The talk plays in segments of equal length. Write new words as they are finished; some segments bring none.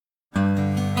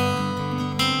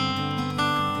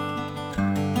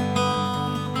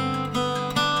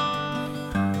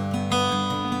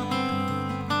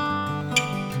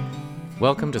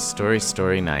Welcome to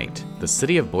Story Night, the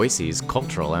City of Boise's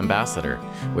cultural ambassador,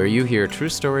 where you hear true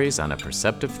stories on a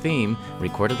perceptive theme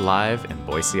recorded live in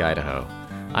Boise, Idaho.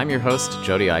 I'm your host,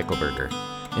 Jodi Eichelberger.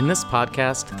 In this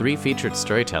podcast, 3 featured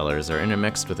storytellers are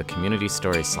intermixed with a community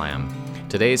story slam.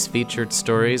 Today's featured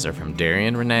stories are from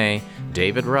Darian Reneé,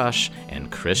 David Rush,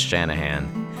 and Chris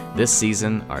Shanahan. This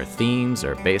season, our themes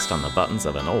are based on the buttons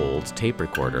of an old tape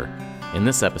recorder. In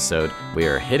this episode, we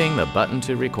are hitting the button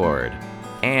to record.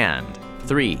 And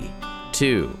 3,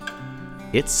 2,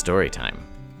 it's story time.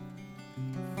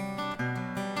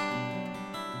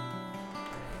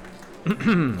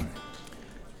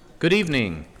 Good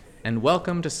evening, and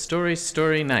welcome to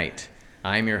Story Night.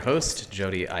 I'm your host,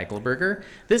 Jodi Eichelberger.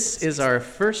 This is our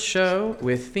first show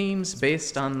with themes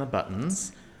based on the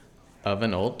buttons of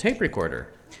an old tape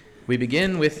recorder. We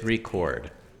begin with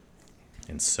record.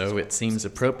 And so it seems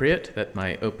appropriate that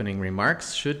my opening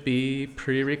remarks should be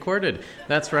pre-recorded.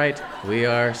 That's right, we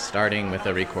are starting with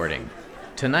a recording.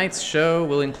 Tonight's show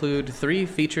will include 3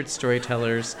 featured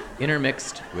storytellers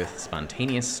intermixed with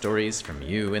spontaneous stories from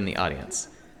you in the audience.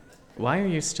 Why are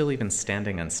you still even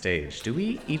standing on stage? Do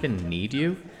we even need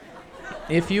you?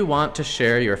 If you want to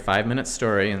share your 5-minute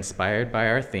story inspired by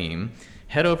our theme,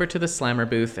 head over to the Slammer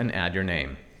booth and add your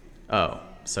name. Oh.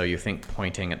 So you think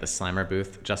pointing at the Slammer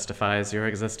booth justifies your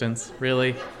existence?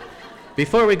 Really?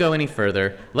 Before we go any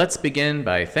further, let's begin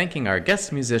by thanking our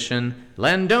guest musician,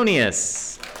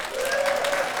 Landonious.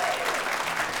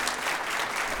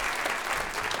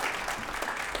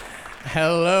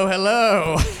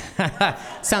 Hello.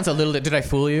 Sounds a little... Did I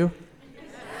fool you?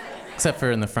 Except for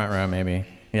in the front row, maybe.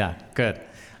 Yeah, good.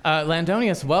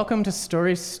 Landonious, welcome to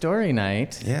Story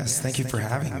Night. Yes, thank you for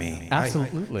having me.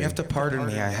 Absolutely. You have to pardon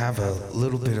me. I have a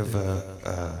little bit of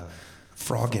a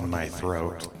frog in my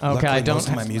throat. Okay, Luckily, most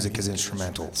of my music is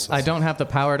instrumental. So I don't have the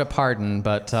power to pardon,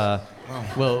 but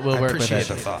we'll work with it. I appreciate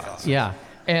the thought. Yeah,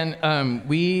 and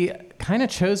we kind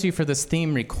of chose you for this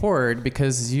theme record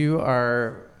because you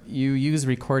use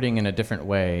recording in a different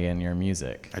way in your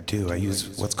music. I do. I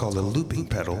use what's called a looping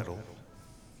pedal.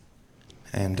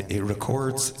 And it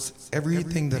records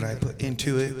everything that I put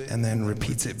into it and then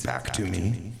repeats it back to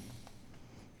me.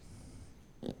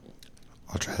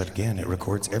 I'll try that again. It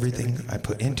records everything I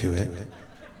put into it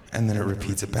and then it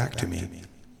repeats it back to me.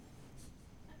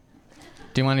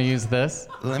 Do you want to use this?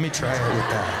 Let me try it with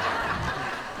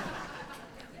that.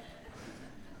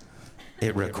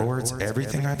 It records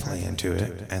everything I play into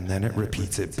it and then it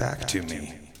repeats it back to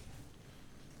me.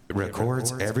 It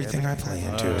records everything I play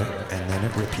into it, and then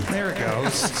it repeats. There it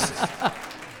goes.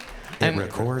 It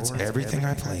records everything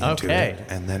I play into it,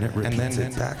 and then it repeats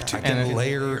it back to me. I can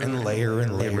layer and layer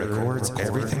and layer. It records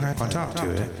everything I put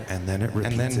into it, and then it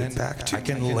repeats it back to me. I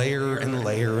can layer and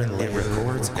layer and layer. It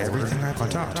records everything I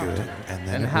put into it, and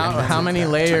then it repeats it back to me. How many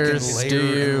layers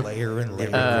do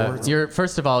you...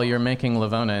 First of all, you're making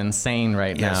Lavona insane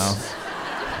right now.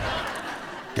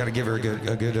 Got to give her a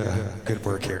good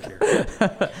work here.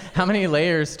 How many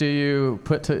layers do you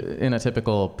put in a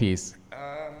typical piece?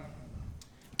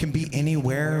 Can be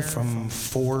anywhere from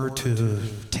 4 to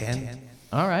 10.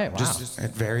 All right, wow.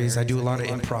 It varies. I do a lot of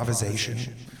improvisation.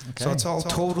 Okay. So it's all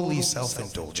totally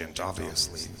self-indulgent,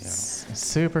 obviously. You know.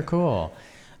 Super cool.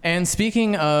 And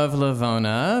speaking of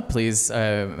Lavona, please,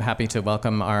 happy to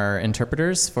welcome our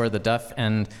interpreters for the deaf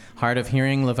and hard of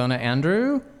hearing, Lavona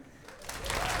Andrew.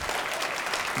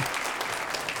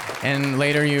 And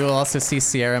later you will also see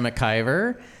Sierra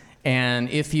McIver.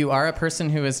 And if you are a person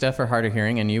who is deaf or hard of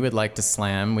hearing and you would like to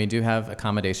slam, we do have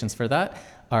accommodations for that.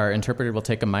 Our interpreter will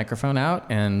take a microphone out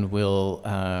and will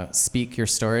speak your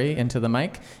story into the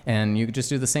mic. And you could just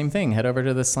do the same thing. Head over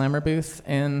to the Slammer booth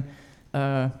and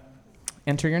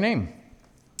enter your name.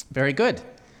 Very good.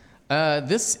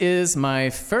 This is my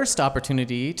first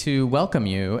opportunity to welcome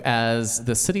you as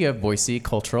the City of Boise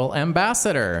Cultural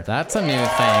Ambassador. That's a new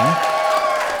thing.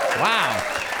 Wow.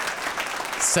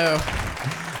 So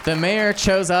the mayor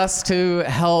chose us to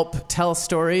help tell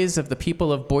stories of the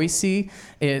people of Boise.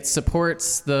 It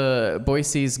supports the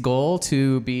Boise's goal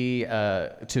to be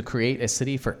to create a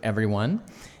city for everyone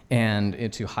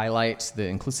and to highlight the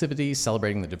inclusivity,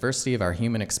 celebrating the diversity of our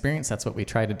human experience. That's what we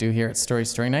try to do here at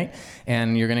Story Night.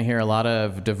 And you're going to hear a lot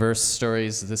of diverse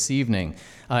stories this evening.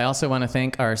 I also want to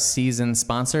thank our season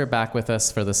sponsor back with us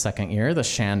for the second year, the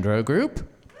Chandro Group.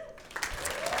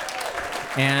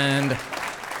 And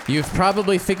you've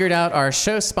probably figured out our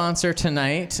show sponsor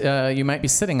tonight. You might be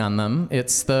sitting on them.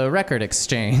 It's the Record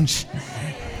Exchange.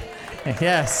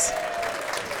 Yes.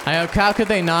 How could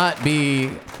they not be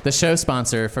the show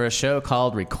sponsor for a show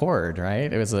called Record,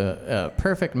 right? It was a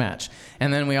perfect match.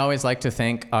 And then we always like to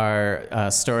thank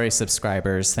our Story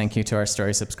subscribers. Thank you to our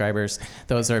Story subscribers.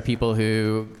 Those are people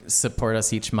who support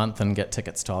us each month and get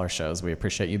tickets to all our shows. We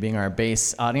appreciate you being our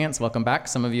base audience. Welcome back.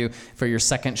 Some of you for your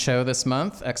second show this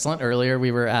month. Excellent. Earlier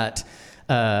we were at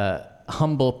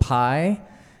Humble Pie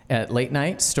at late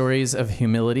night, Stories of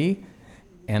Humility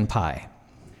and Pie.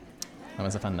 That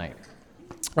was a fun night.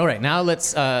 All right, now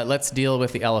let's deal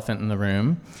with the elephant in the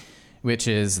room, which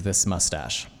is this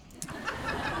mustache.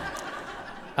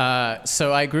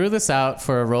 So I grew this out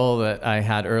for a role that I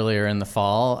had earlier in the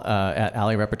fall at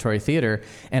Alley Repertory Theater,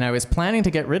 and I was planning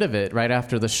to get rid of it right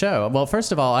after the show. Well,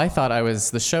 first of all, I thought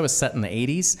the show was set in the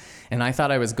 80s, and I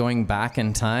thought I was going back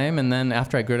in time, and then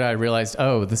after I grew it out, I realized,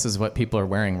 oh, this is what people are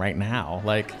wearing right now.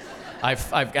 Like,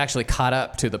 I've actually caught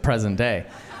up to the present day.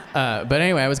 But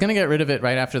anyway, I was going to get rid of it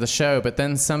right after the show, but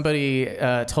then somebody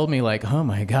told me, like, oh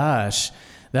my gosh,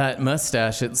 that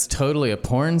mustache, it's totally a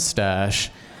porn stash.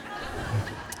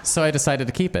 So I decided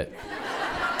to keep it.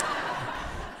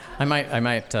 I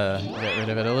might get rid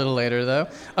of it a little later, though.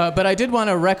 But I did want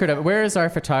a record of it. Where is our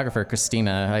photographer,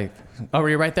 Christina? Oh,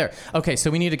 you're right there. Okay, so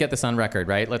we need to get this on record,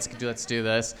 right? Let's do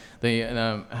this.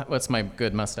 What's my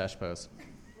good mustache pose?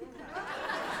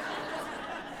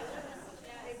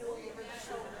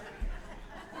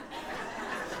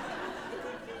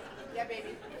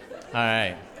 All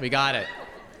right, we got it.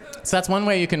 So that's one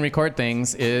way you can record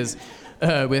things is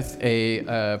with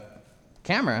a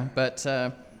camera, but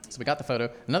so we got the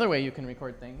photo. Another way you can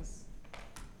record things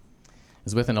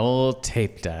is with an old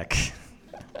tape deck.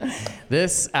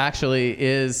 This actually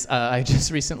is, I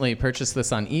just recently purchased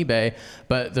this on eBay,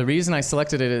 but the reason I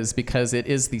selected it is because it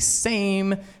is the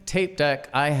same tape deck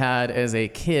I had as a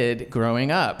kid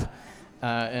growing up.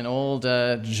 An old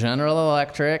General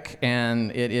Electric,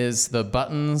 and it is the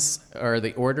buttons or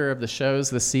the order of the shows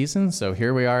this season. So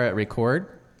here we are at Record.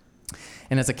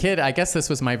 And as a kid, I guess this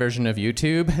was my version of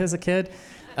YouTube as a kid.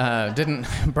 Didn't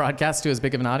broadcast to as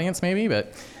big of an audience maybe,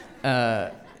 but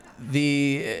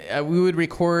we would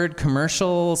record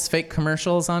commercials, fake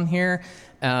commercials on here.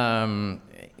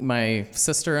 My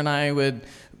sister and I would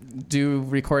do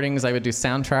recordings. I would do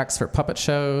soundtracks for puppet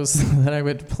shows that I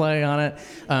would play on it.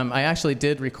 I actually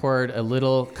did record a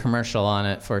little commercial on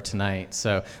it for tonight,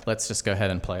 so let's just go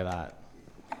ahead and play that.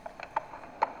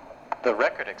 The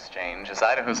Record Exchange is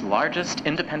Idaho's largest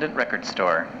independent record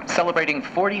store, celebrating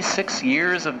 46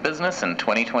 years of business in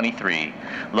 2023.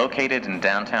 Located in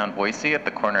downtown Boise at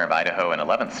the corner of Idaho and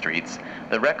 11th Streets,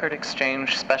 the Record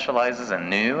Exchange specializes in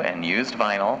new and used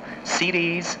vinyl,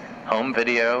 CDs, home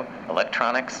video,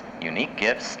 electronics, unique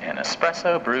gifts, and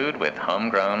espresso brewed with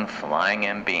homegrown Flying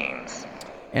M beans.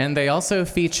 And they also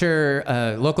feature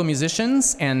local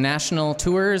musicians and national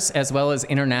tours, as well as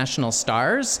international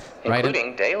stars.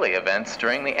 Including daily events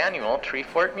during the annual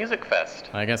Treefort Music Fest.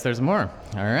 I guess there's more.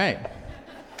 All right.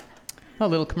 A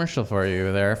little commercial for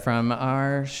you there from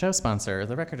our show sponsor,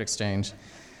 the Record Exchange.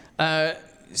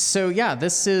 So yeah,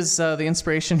 this is the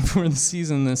inspiration for the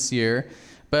season this year.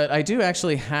 But I do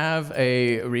actually have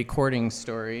a recording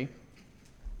story.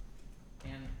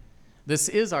 And this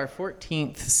is our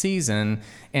 14th season,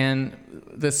 and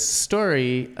this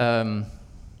story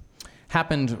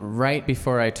happened right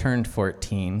before I turned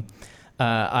 14.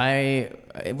 I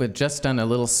had just done a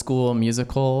little school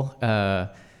musical,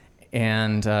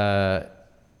 and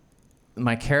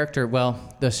my character,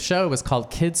 well, the show was called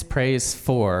Kids Praise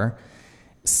 4,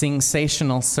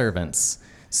 Singsational Servants.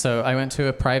 So I went to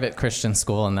a private Christian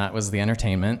school, and that was the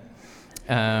entertainment.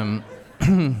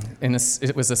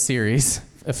 It was a series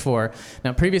of 4.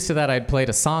 Now, previous to that, I'd played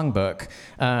a songbook.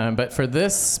 But for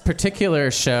this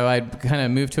particular show, I'd kind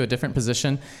of moved to a different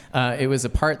position. It was a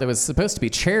part that was supposed to be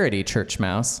Charity Church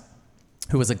Mouse,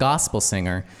 who was a gospel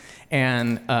singer.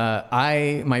 And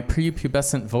my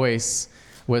prepubescent voice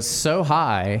was so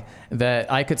high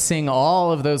that I could sing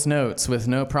all of those notes with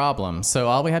no problem. So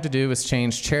all we had to do was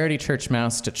change Charity Church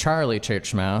Mouse to Charlie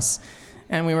Church Mouse,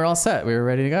 and we were all set. We were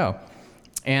ready to go.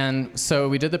 And so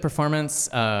we did the performance.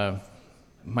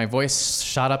 My voice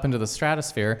shot up into the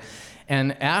stratosphere.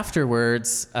 And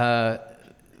afterwards,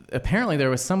 apparently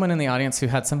there was someone in the audience who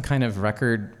had some kind of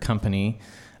record company,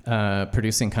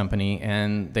 producing company,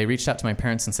 and they reached out to my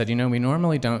parents and said, you know, we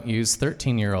normally don't use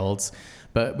 13-year-olds,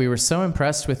 but we were so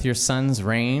impressed with your son's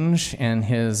range and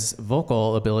his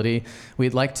vocal ability,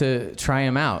 we'd like to try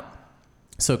him out.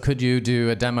 So could you do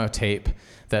a demo tape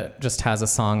that just has a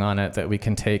song on it that we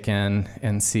can take in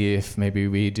and see if maybe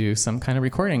we do some kind of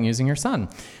recording using your son,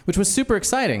 which was super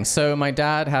exciting. So my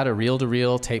dad had a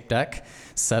reel-to-reel tape deck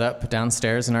set up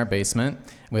downstairs in our basement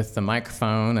with the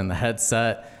microphone and the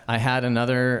headset. I had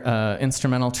another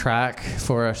instrumental track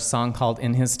for a song called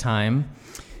In His Time,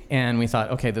 and we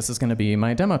thought, okay, this is going to be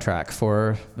my demo track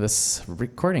for this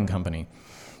recording company.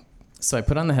 So I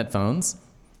put on the headphones,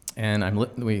 and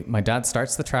my dad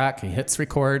starts the track, he hits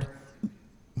record,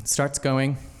 starts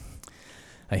going.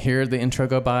 I hear the intro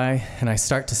go by, and I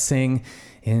start to sing,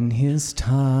 in his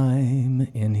time,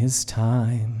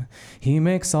 he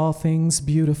makes all things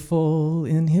beautiful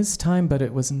in his time, but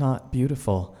it was not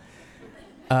beautiful.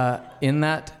 In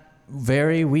that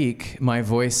very week, my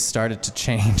voice started to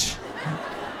change.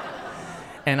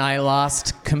 And I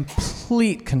lost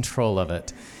complete control of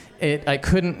it.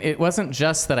 It wasn't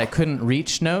just that I couldn't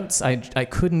reach notes, I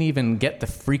couldn't even get the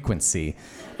frequency.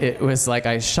 It was like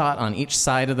I shot on each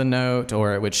side of the note,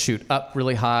 or it would shoot up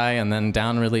really high and then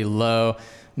down really low,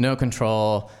 no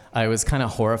control. I was kind of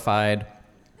horrified.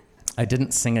 I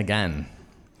didn't sing again,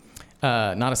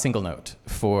 not a single note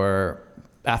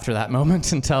after that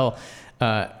moment until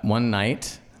one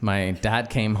night my dad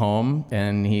came home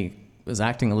and he was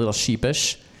acting a little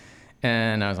sheepish,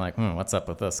 and I was like, what's up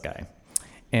with this guy?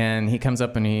 And he comes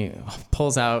up and he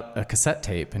pulls out a cassette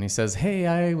tape and he says, hey,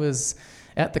 I was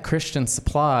at the Christian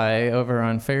Supply over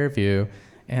on Fairview,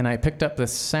 and I picked up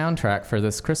this soundtrack for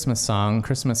this Christmas song.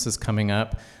 Christmas is coming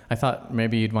up. I thought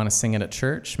maybe you'd want to sing it at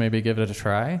church, maybe give it a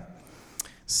try.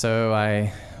 So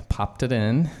I popped it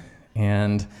in,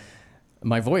 and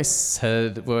my voice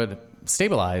would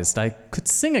stabilized. I could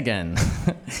sing again.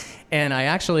 And I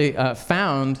actually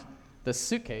found the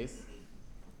suitcase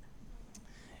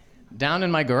down in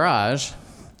my garage,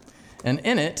 and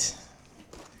in it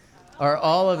are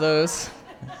all of those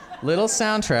little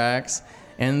soundtracks,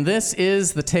 and this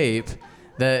is the tape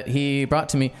that he brought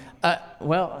to me.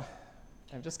 Well,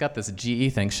 I've just got this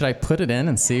GE thing. Should I put it in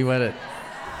and see what it...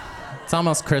 It's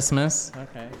almost Christmas.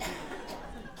 Okay.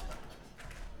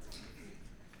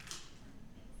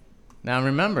 Now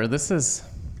remember, this is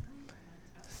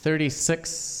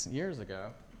 36 years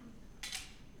ago.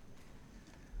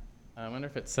 I wonder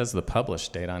if it says the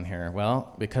published date on here.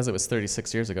 Well, because it was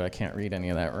 36 years ago, I can't read any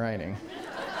of that writing.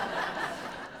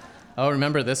 Oh,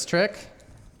 remember this trick?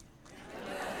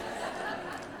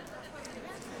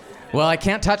 Well, I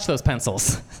can't touch those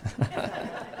pencils.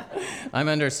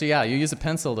 So yeah, you use a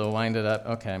pencil to wind it up.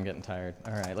 Okay, I'm getting tired.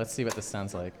 All right, let's see what this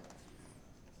sounds like.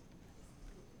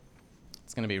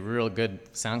 It's going to be real good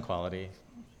sound quality.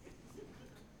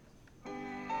 Oh,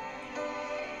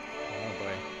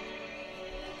 boy.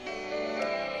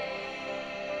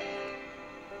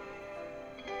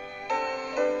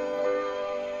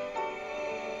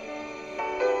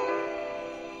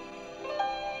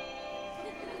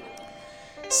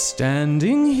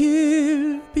 Standing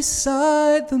here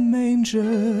beside the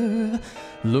manger,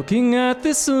 looking at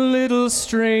this little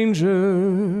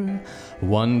stranger,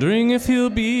 wondering if he'll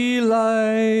be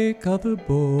like other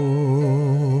boys.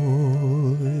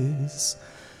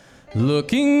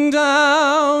 Looking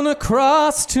down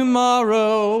across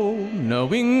tomorrow,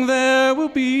 knowing there will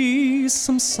be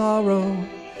some sorrow,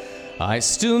 I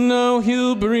still know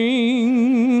he'll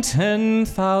bring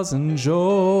 10,000 joys.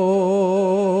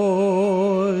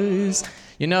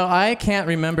 You know, I can't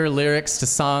remember lyrics to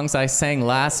songs I sang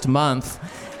last month,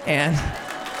 and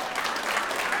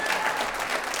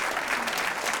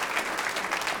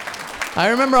I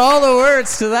remember all the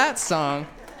words to that song.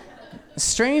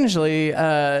 Strangely,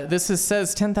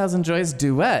 says 10,000 Joys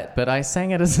duet, but I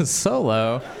sang it as a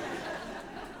solo.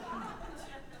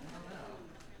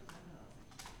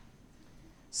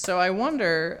 So I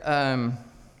wonder,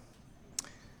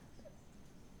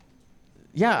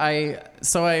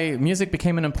 music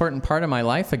became an important part of my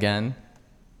life again.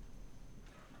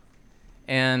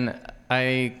 And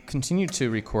I continued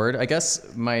to record. I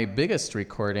guess my biggest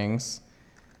recordings,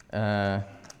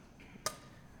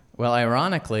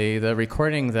 ironically, the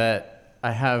recording that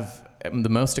I have the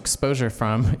most exposure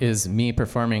from is me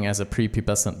performing as a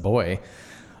prepubescent boy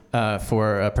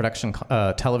for a production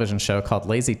television show called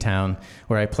Lazy Town,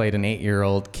 where I played an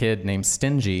 8-year-old kid named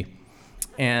Stingy.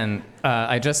 And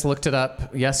I just looked it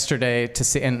up yesterday to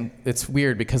see, and it's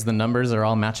weird because the numbers are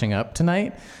all matching up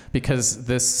tonight, because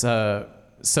this, so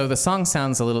the song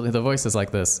sounds the voice is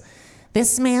like this.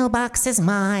 This mailbox is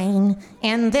mine,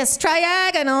 and this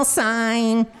triagonal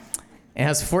sign. It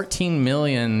has 14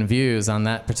 million views on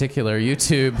that particular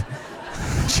YouTube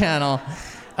channel.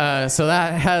 So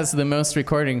that has the most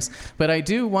recordings. But I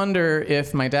do wonder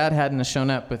if my dad hadn't shown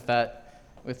up with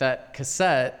that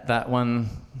cassette that one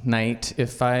night,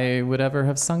 if I would ever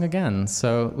have sung again.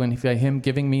 So him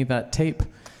giving me that tape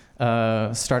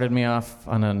started me off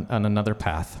on another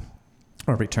path,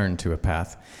 or returned to a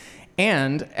path.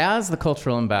 And as the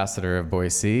cultural ambassador of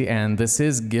Boise, and this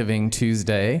is Giving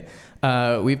Tuesday,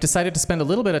 we've decided to spend a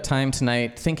little bit of time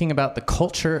tonight thinking about the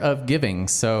culture of giving.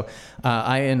 So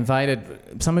I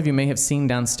invited, some of you may have seen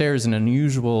downstairs an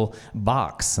unusual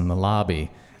box in the lobby,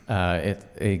 a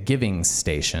giving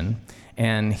station.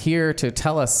 And here to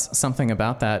tell us something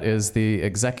about that is the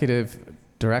executive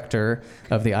director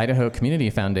of the Idaho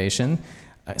Community Foundation,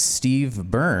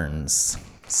 Steve Burns.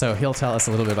 So he'll tell us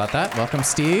a little bit about that. Welcome,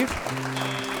 Steve.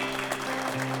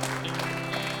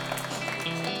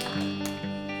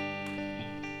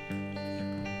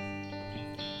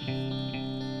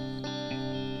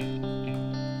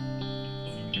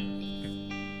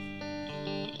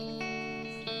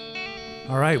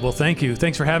 All right, well, thank you.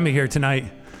 Thanks for having me here tonight.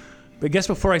 But I guess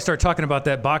before I start talking about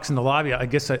that box in the lobby, I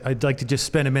guess I'd like to just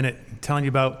spend a minute telling you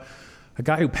about a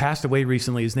guy who passed away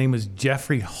recently. His name was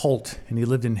Jeffrey Holt, and he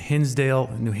lived in Hinsdale,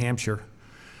 New Hampshire.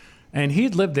 And he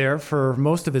had lived there for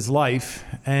most of his life,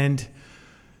 and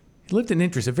he lived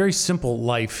a very simple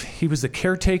life. He was the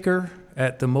caretaker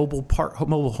at the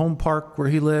mobile home park where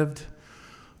he lived.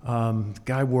 The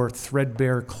guy wore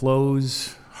threadbare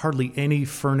clothes, hardly any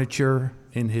furniture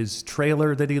in his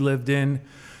trailer that he lived in.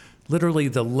 Literally,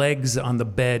 the legs on the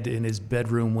bed in his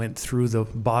bedroom went through the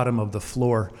bottom of the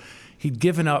floor. He'd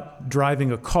given up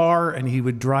driving a car, and he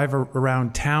would drive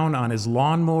around town on his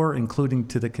lawnmower, including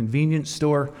to the convenience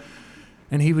store.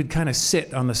 And he would kind of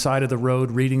sit on the side of the road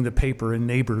reading the paper, and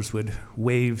neighbors would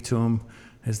wave to him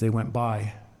as they went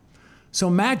by. So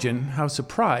imagine how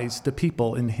surprised the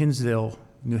people in Hinsdale,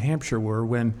 New Hampshire were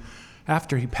when,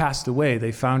 after he passed away,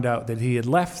 they found out that he had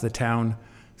left the town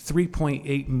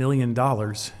 $3.8 million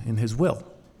in his will.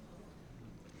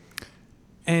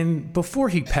 And before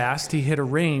he passed, he had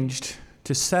arranged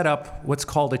to set up what's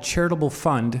called a charitable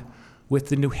fund with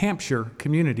the New Hampshire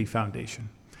Community Foundation.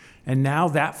 And now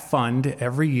that fund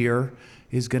every year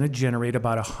is going to generate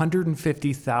about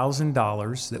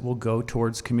 $150,000 that will go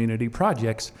towards community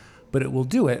projects, but it will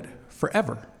do it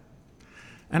forever.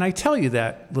 And I tell you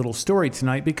that little story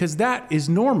tonight because that is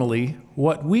normally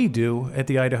what we do at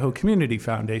the Idaho Community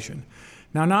Foundation.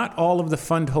 Now, not all of the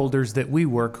fund holders that we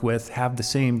work with have the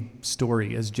same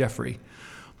story as Jeffrey,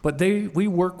 but we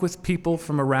work with people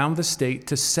from around the state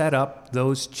to set up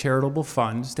those charitable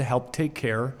funds to help take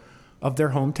care of their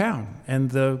hometown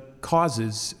and the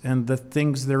causes and the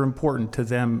things that are important to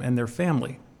them and their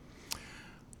family.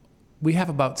 We have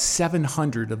about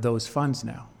 700 of those funds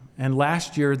now. And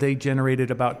last year, they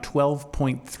generated about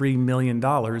 $12.3 million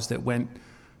that went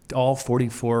to all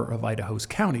 44 of Idaho's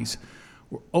counties.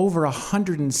 We're over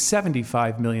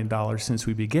 $175 million since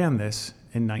we began this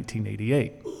in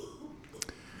 1988.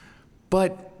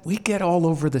 But we get all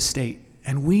over the state,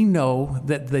 and we know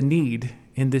that the need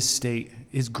in this state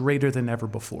is greater than ever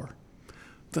before.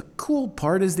 The cool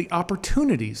part is the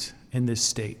opportunities in this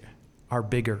state are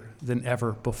bigger than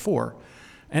ever before.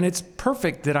 And it's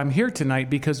perfect that I'm here tonight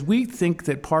because we think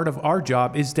that part of our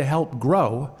job is to help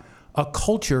grow a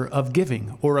culture of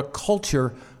giving or a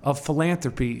culture of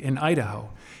philanthropy in Idaho.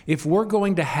 If we're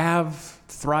going to have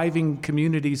thriving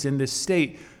communities in this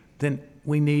state, then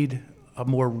we need a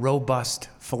more robust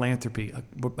philanthropy,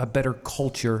 a better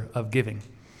culture of giving.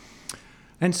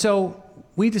 And so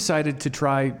we decided to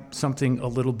try something a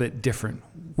little bit different.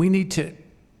 We need to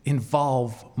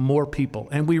involve more people.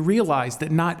 And we realize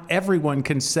that not everyone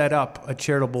can set up a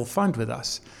charitable fund with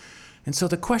us. And so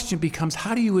the question becomes,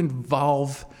 how do you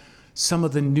involve some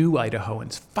of the new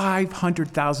Idahoans?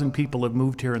 500,000 people have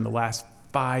moved here in the last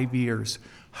 5 years.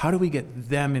 How do we get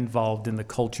them involved in the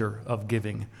culture of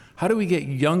giving? How do we get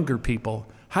younger people?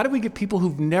 How do we get people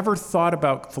who've never thought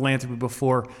about philanthropy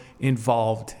before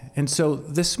involved? And so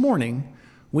this morning,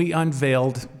 we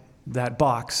unveiled that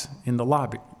box in the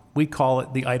lobby. We call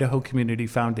it the Idaho Community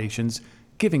Foundation's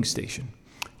Giving Station.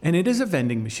 And it is a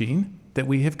vending machine that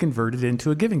we have converted into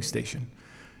a giving station.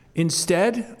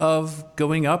 Instead of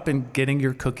going up and getting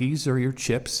your cookies or your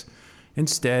chips,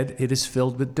 instead it is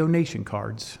filled with donation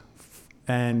cards.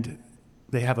 And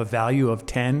they have a value of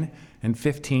 $10 and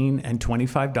 $15 and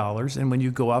 $25. And when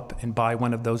you go up and buy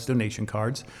one of those donation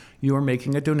cards, you are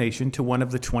making a donation to one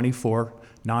of the 24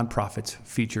 nonprofits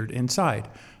featured inside.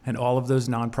 And all of those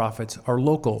nonprofits are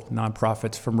local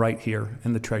nonprofits from right here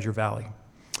in the Treasure Valley.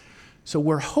 So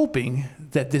we're hoping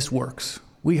that this works.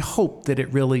 We hope that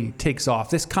it really takes off.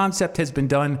 This concept has been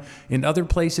done in other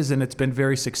places and it's been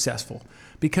very successful.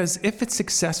 Because if it's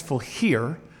successful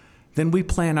here, then we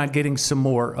plan on getting some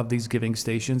more of these giving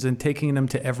stations and taking them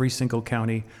to every single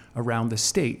county around the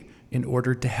state in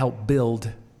order to help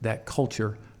build that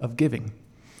culture of giving.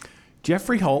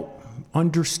 Jeffrey Holt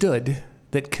understood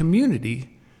that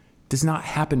community does not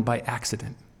happen by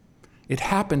accident. It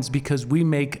happens because we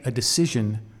make a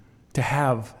decision to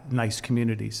have nice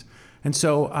communities. And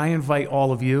so I invite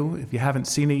all of you, if you haven't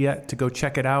seen it yet, to go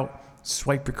check it out,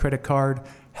 swipe your credit card,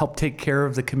 help take care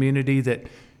of the community that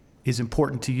is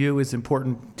important to you, is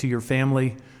important to your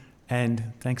family.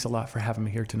 And thanks a lot for having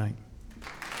me here tonight.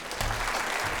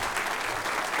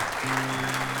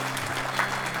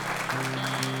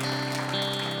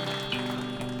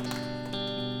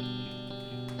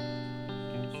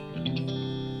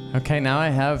 Okay, now I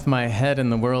have my head in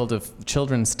the world of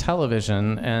children's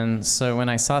television, and so when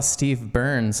I saw Steve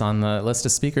Burns on the list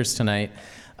of speakers tonight,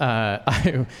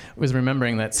 I was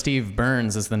remembering that Steve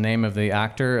Burns is the name of the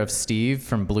actor of Steve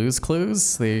from Blue's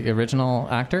Clues, the original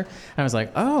actor. And I was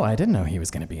like, oh, I didn't know he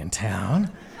was going to be in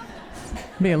town.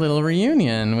 Be a little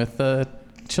reunion with the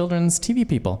children's TV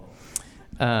people.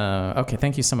 Okay,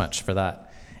 thank you so much for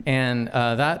that. And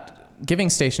that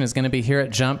giving station is going to be here at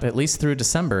Jump at least through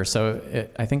December, so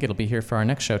I think it'll be here for our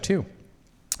next show too.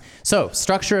 So,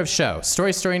 structure of show.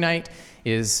 Story Night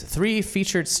is 3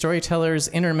 featured storytellers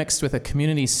intermixed with a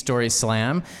community story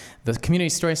slam. The community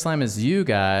story slam is you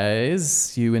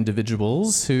guys, you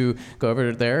individuals who go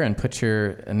over there and put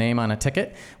your name on a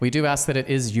ticket. We do ask that it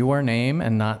is your name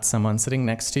and not someone sitting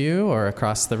next to you or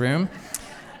across the room.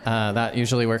 That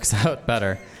usually works out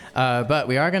better. But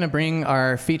we are going to bring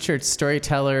our featured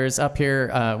storytellers up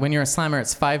here. When you're a slammer,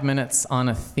 it's 5 minutes on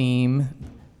a theme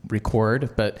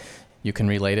record, but you can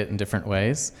relate it in different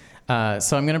ways.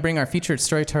 So I'm going to bring our featured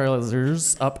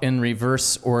storytellers up in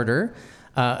reverse order.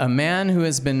 A man who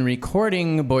has been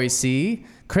recording Boise,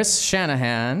 Chris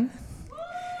Shanahan.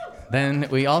 Then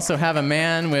we also have a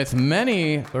man with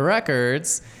many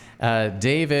records,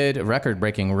 David,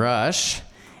 record-breaking Rush.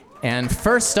 And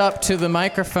first up to the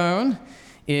microphone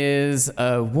is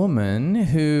a woman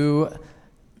who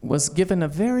was given a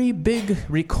very big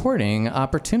recording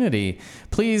opportunity.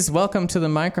 Please welcome to the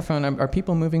microphone. Are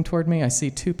people moving toward me? I see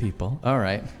 2 people. All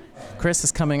right. Chris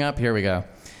is coming up. Here we go.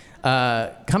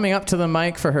 Coming up to the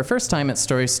mic for her first time at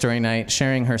Story Night,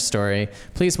 sharing her story.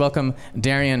 Please welcome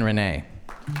Darian Reneé.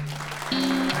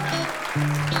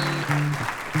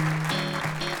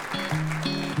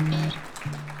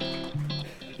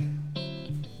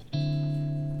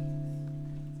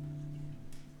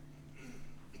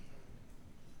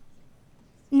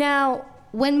 Now,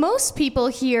 when most people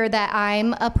hear that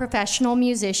I'm a professional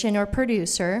musician or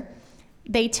producer,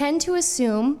 they tend to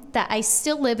assume that I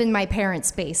still live in my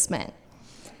parents' basement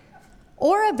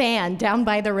or a van down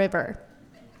by the river.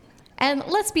 And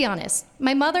let's be honest,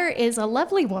 my mother is a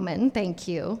lovely woman, thank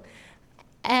you,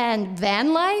 and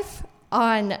van life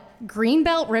on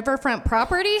Greenbelt riverfront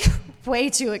property, way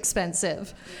too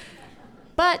expensive.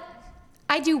 But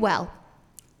I do well.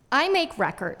 I make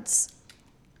records.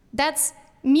 That's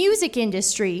music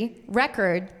industry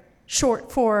record,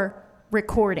 short for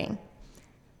recording.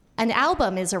 An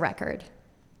album is a record.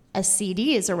 A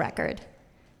CD is a record.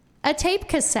 A tape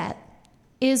cassette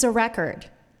is a record.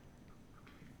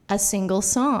 A single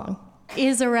song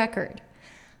is a record.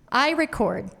 I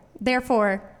record,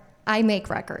 therefore, I make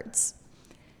records.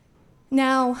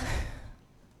 Now,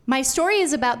 my story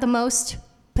is about the most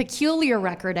peculiar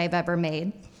record I've ever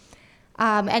made.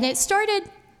 And it started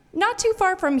not too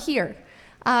far from here.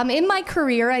 In my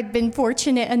career, I've been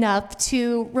fortunate enough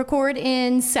to record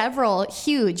in several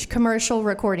huge commercial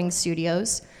recording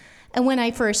studios. And when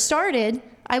I first started,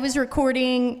 I was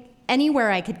recording anywhere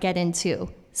I could get into.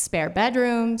 Spare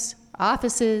bedrooms,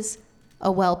 offices,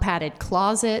 a well-padded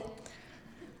closet.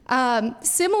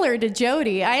 Similar to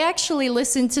Jodi, I actually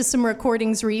listened to some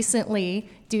recordings recently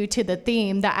due to the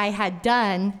theme that I had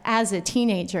done as a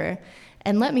teenager.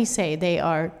 And let me say, they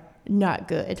are not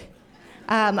good.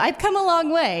 I've come a long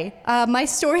way. My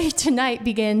story tonight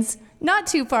begins not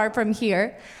too far from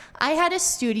here. I had a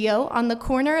studio on the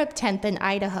corner of 10th and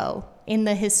Idaho in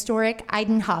the historic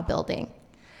Idenhaw building,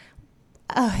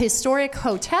 a historic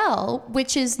hotel,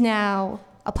 which is now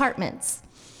apartments.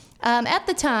 At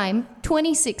the time,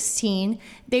 2016,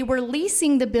 they were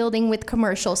leasing the building with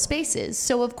commercial spaces,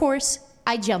 so of course,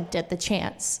 I jumped at the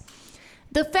chance.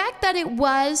 The fact that it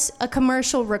was a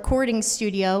commercial recording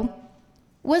studio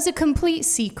was a complete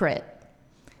secret.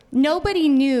 Nobody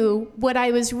knew what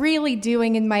I was really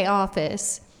doing in my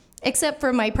office, except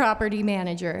for my property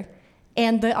manager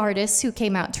and the artists who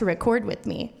came out to record with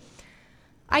me.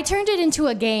 I turned it into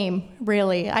a game,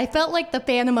 really. I felt like the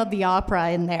Phantom of the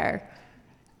Opera in there.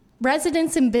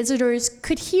 Residents and visitors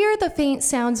could hear the faint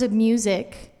sounds of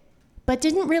music, but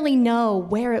didn't really know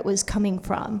where it was coming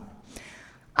from.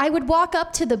 I would walk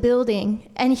up to the building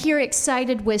and hear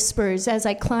excited whispers as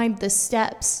I climbed the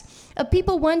steps of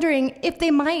people wondering if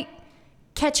they might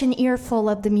catch an earful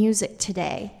of the music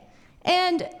today.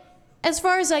 And as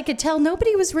far as I could tell,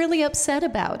 nobody was really upset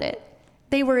about it.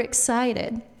 They were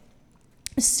excited.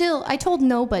 Still, I told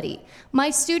nobody. My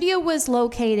studio was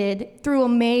located through a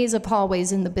maze of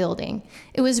hallways in the building.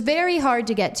 It was very hard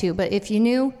to get to, but if you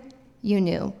knew, you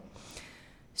knew.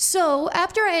 So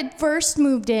after I had first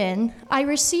moved in, I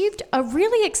received a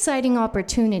really exciting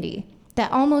opportunity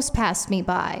that almost passed me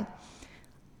by.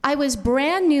 I was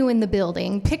brand new in the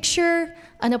building. Picture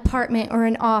an apartment or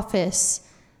an office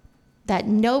that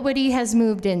nobody has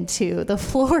moved into. The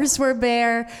floors were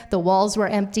bare, the walls were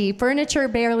empty, furniture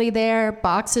barely there,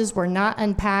 boxes were not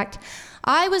unpacked.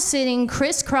 I was sitting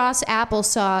crisscross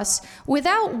applesauce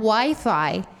without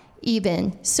Wi-Fi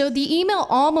even. So the email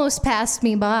almost passed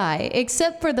me by,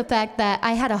 except for the fact that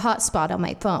I had a hotspot on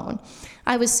my phone.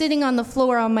 I was sitting on the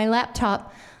floor on my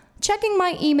laptop, checking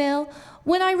my email,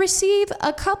 when I receive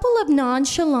a couple of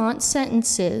nonchalant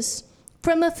sentences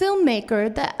from a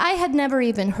filmmaker that I had never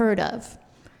even heard of.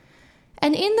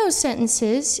 And in those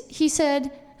sentences, he said,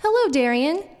 "Hello,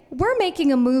 Darian. We're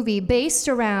making a movie based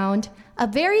around a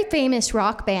very famous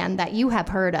rock band that you have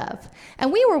heard of.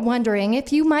 And we were wondering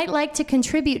if you might like to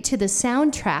contribute to the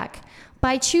soundtrack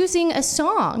by choosing a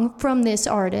song from this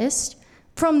artist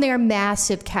from their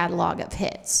massive catalog of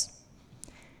hits."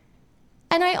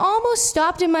 And I almost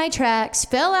stopped in my tracks,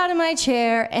 fell out of my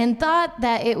chair, and thought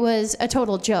that it was a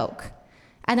total joke.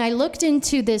 And I looked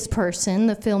into this person,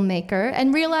 the filmmaker,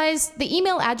 and realized the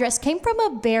email address came from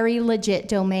a very legit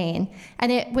domain,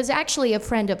 and it was actually a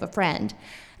friend of a friend.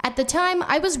 At the time,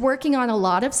 I was working on a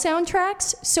lot of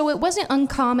soundtracks, so it wasn't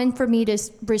uncommon for me to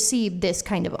receive this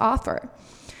kind of offer.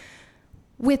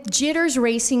 With jitters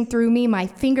racing through me, my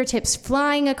fingertips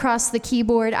flying across the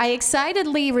keyboard, I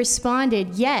excitedly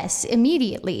responded yes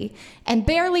immediately, and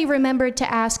barely remembered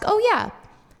to ask, "Oh yeah,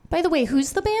 by the way,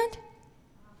 who's the band?"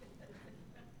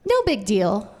 "No big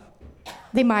deal,"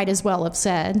 they might as well have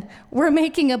said. "We're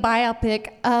making a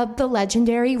biopic of the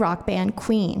legendary rock band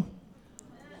Queen,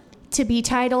 to be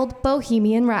titled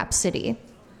Bohemian Rhapsody."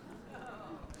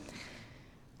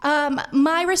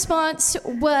 My response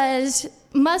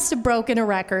must have broken a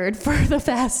record for the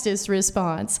fastest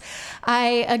response.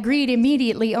 I agreed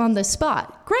immediately on the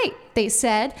spot. "Great," they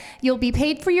said. "You'll be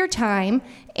paid for your time,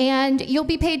 and you'll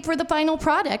be paid for the final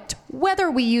product, whether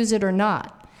we use it or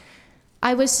not."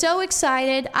 I was so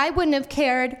excited, I wouldn't have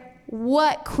cared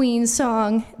what Queen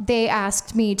song they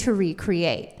asked me to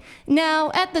recreate.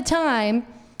 Now, at the time,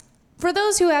 for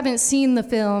those who haven't seen the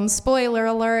film, spoiler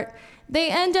alert, they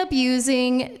end up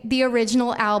using the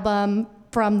original album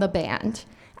from the band.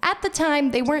 At the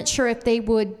time, they weren't sure if they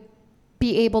would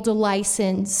be able to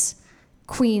license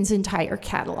Queen's entire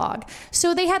catalog.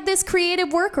 So they had this creative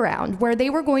workaround where they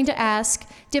were going to ask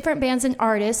different bands and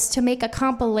artists to make a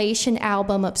compilation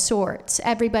album of sorts,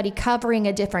 everybody covering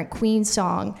a different Queen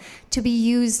song to be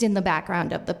used in the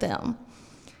background of the film.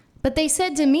 But they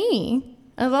said to me,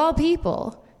 of all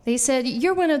people, they said,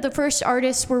 "You're one of the first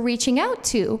artists we're reaching out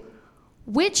to.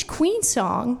 Which Queen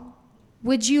song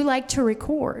would you like to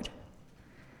record?"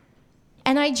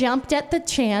 And I jumped at the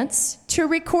chance to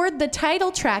record the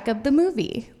title track of the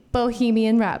movie,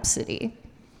 Bohemian Rhapsody.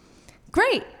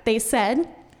 "Great," they said.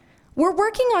 "We're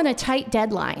working on a tight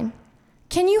deadline.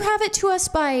 Can you have it to us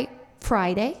by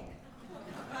Friday?"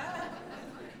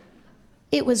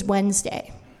 It was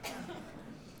Wednesday.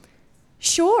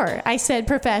 "Sure," I said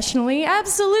professionally.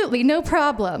 "Absolutely, no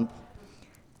problem."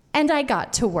 And I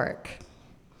got to work.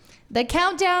 The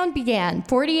countdown began,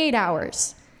 48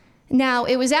 hours. Now,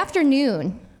 it was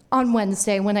afternoon on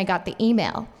Wednesday when I got the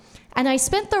email, and I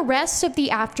spent the rest of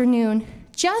the afternoon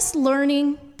just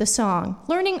learning the song,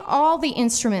 learning all the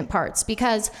instrument parts,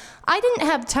 because I didn't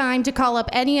have time to call up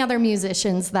any other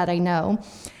musicians that I know.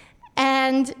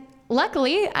 And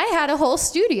luckily, I had a whole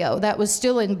studio that was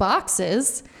still in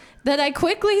boxes that I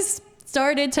quickly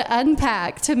started to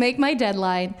unpack to make my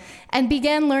deadline and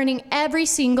began learning every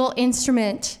single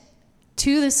instrument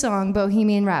to the song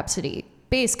Bohemian Rhapsody.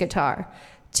 Bass guitar,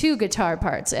 2 guitar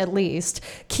parts at least,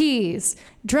 keys,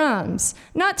 drums,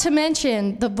 not to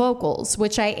mention the vocals,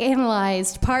 which I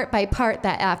analyzed part by part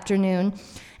that afternoon.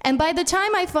 And by the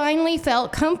time I finally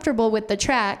felt comfortable with the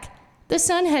track, the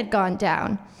sun had gone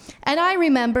down. And I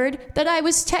remembered that I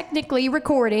was technically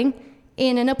recording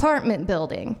in an apartment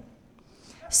building.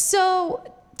 So,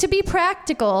 to be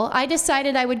practical, I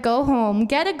decided I would go home,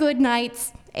 get a good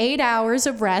night's 8 hours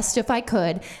of rest if I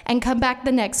could, and come back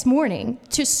the next morning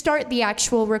to start the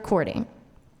actual recording.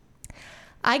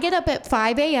 I get up at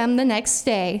 5 a.m. the next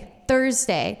day,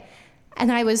 Thursday,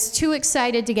 and I was too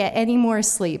excited to get any more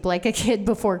sleep, like a kid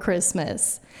before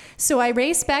Christmas. So I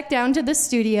race back down to the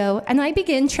studio, and I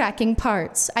begin tracking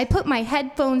parts. I put my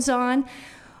headphones on,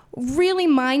 really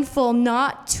mindful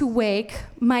not to wake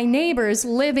my neighbors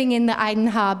living in the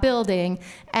Eidenha building,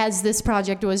 as this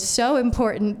project was so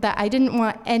important that I didn't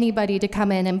want anybody to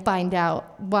come in and find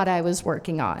out what I was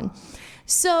working on.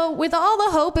 So with all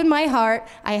the hope in my heart,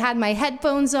 I had my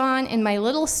headphones on in my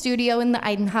little studio in the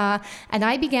Eidenha, and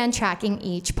I began tracking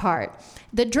each part.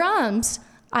 The drums,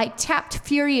 I tapped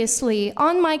furiously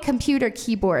on my computer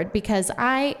keyboard because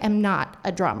I am not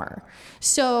a drummer.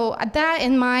 So that,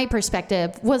 in my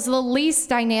perspective, was the least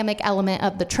dynamic element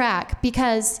of the track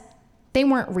because they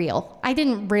weren't real. I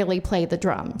didn't really play the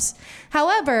drums.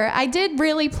 However, I did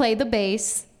really play the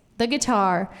bass, the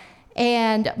guitar,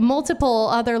 and multiple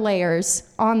other layers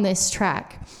on this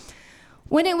track.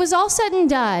 When it was all said and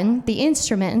done, the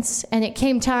instruments, and it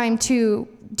came time to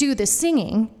do the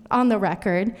singing on the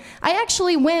record, I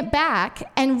actually went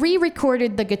back and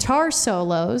re-recorded the guitar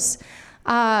solos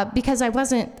because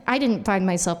I didn't find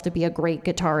myself to be a great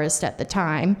guitarist at the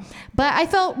time, but I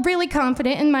felt really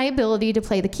confident in my ability to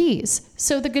play the keys.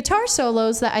 So the guitar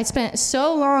solos that I spent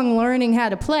so long learning how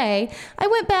to play, I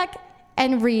went back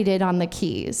and redid on the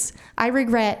keys. I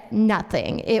regret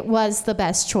nothing. It was the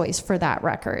best choice for that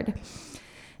record.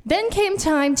 Then came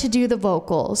time to do the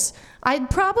vocals. I'd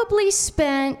probably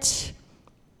spent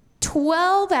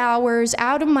 12 hours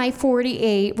out of my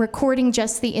 48 recording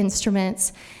just the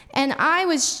instruments, and I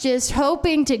was just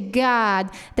hoping to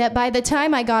God that by the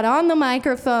time I got on the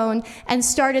microphone and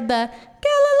started the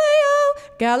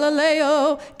Galileo,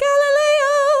 Galileo,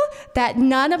 Galileo, that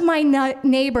none of my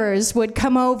neighbors would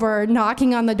come over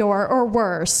knocking on the door, or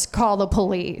worse, call the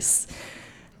police.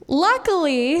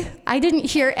 Luckily, I didn't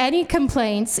hear any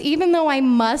complaints, even though I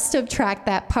must have tracked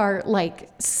that part like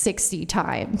 60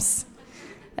 times.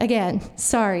 Again,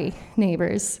 sorry,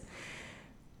 neighbors.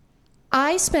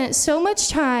 I spent so much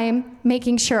time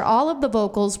making sure all of the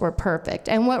vocals were perfect,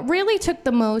 and what really took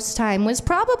the most time was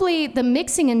probably the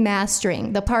mixing and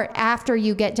mastering, the part after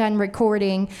you get done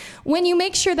recording, when you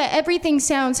make sure that everything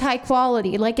sounds high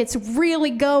quality, like it's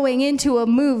really going into a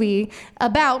movie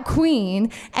about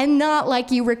Queen, and not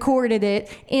like you recorded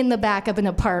it in the back of an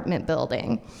apartment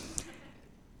building.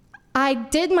 I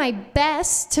did my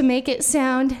best to make it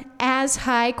sound as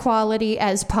high quality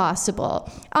as possible.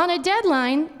 On a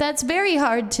deadline, that's very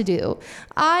hard to do.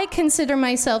 I consider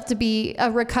myself to be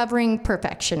a recovering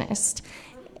perfectionist.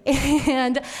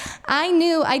 And I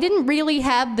knew I didn't really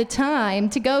have the time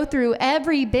to go through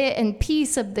every bit and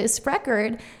piece of this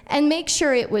record and make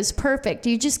sure it was perfect.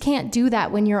 You just can't do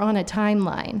that when you're on a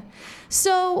timeline.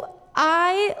 So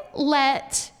I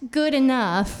let good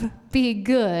enough be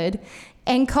good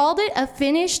and called it a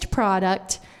finished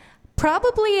product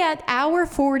probably at hour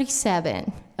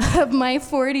 47 of my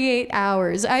 48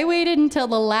 hours. I waited until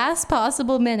the last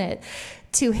possible minute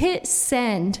to hit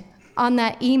send on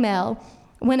that email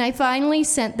when I finally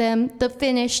sent them the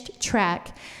finished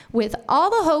track, with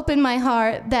all the hope in my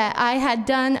heart that I had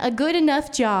done a good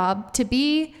enough job to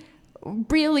be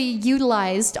really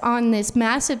utilized on this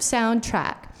massive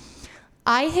soundtrack.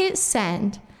 I hit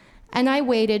send and I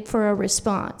waited for a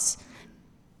response.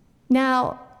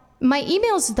 Now, my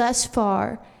emails thus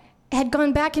far had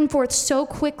gone back and forth so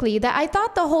quickly that I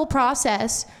thought the whole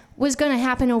process was going to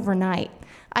happen overnight.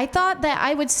 I thought that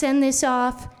I would send this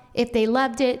off. If they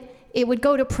loved it, it would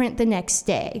go to print the next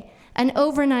day. An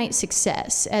overnight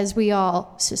success, as we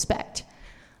all suspect.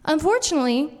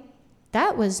 Unfortunately,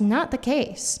 that was not the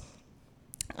case.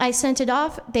 I sent it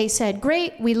off. They said,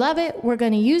 "Great, we love it. We're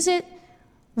going to use it.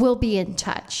 We'll be in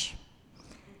touch."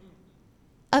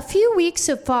 A few weeks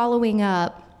of following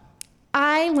up,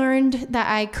 I learned that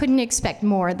I couldn't expect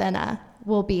more than a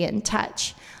 "we'll be in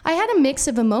touch." I had a mix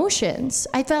of emotions.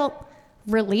 I felt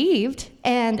relieved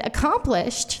and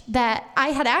accomplished that I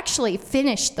had actually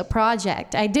finished the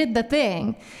project. I did the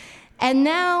thing. And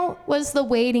now was the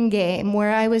waiting game,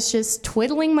 where I was just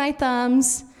twiddling my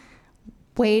thumbs,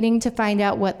 waiting to find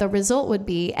out what the result would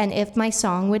be and if my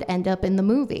song would end up in the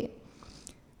movie.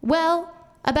 Well,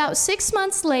 about 6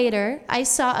 months later, I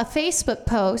saw a Facebook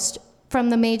post from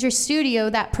the major studio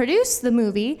that produced the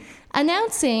movie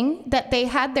announcing that they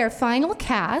had their final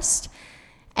cast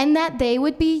and that they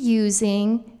would be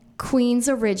using Queen's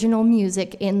original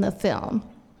music in the film.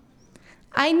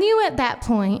 I knew at that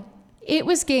point it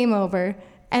was game over,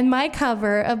 and my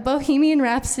cover of Bohemian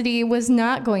Rhapsody was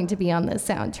not going to be on the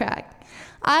soundtrack.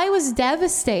 I was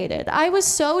devastated. I was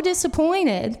so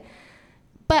disappointed,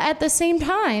 but at the same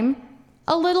time,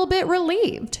 a little bit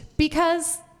relieved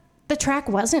because the track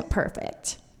wasn't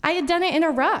perfect. I had done it in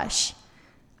a rush.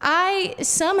 I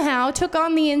somehow took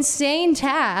on the insane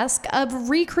task of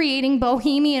recreating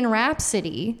Bohemian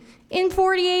Rhapsody in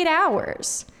 48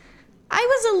 hours. I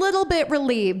was a little bit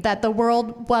relieved that the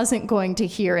world wasn't going to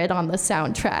hear it on the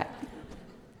soundtrack.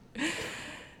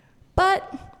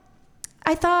 But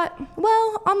I thought,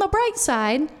 well, on the bright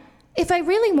side, if I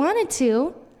really wanted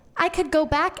to, I could go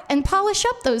back and polish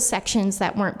up those sections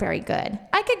that weren't very good.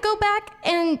 I could go back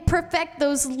and perfect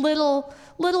those little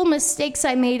mistakes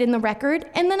I made in the record,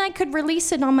 and then I could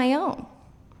release it on my own.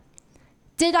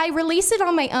 Did I release it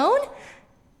on my own?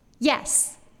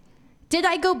 Yes. Did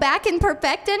I go back and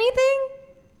perfect anything?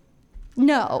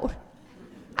 No,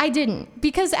 I didn't.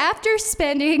 Because after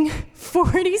spending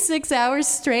 46 hours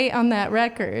straight on that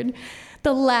record,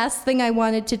 the last thing I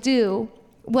wanted to do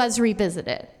was revisit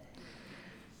it.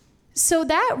 So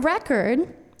that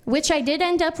record, which I did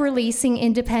end up releasing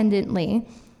independently,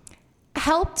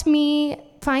 helped me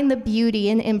find the beauty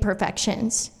in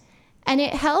imperfections. And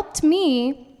it helped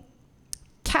me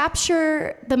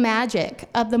capture the magic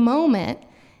of the moment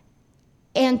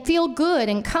and feel good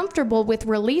and comfortable with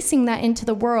releasing that into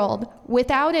the world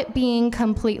without it being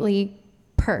completely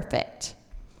perfect.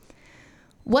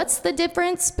 What's the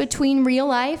difference between real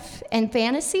life and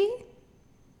fantasy?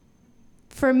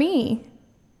 For me,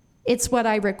 it's what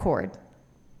I record.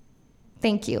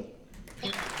 Thank you.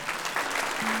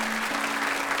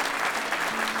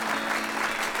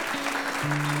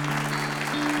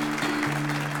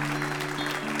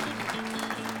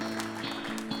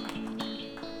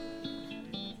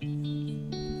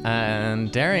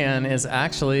 And Darian is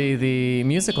actually the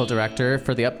musical director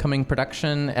for the upcoming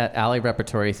production at Alley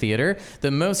Repertory Theater,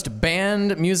 the most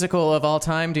banned musical of all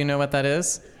time. Do you know what that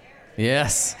is?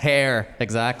 Yes, Hair,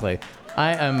 exactly.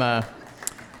 I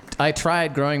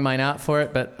tried growing mine out for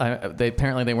it, but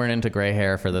apparently they weren't into gray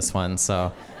hair for this one.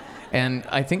 So, and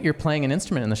I think you're playing an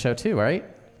instrument in the show too, right?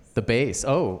 The bass.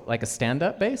 Oh, like a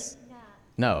stand-up bass? Yeah.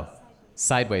 No,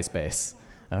 sideways bass.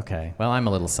 Okay. Well, I'm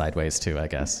a little sideways too, I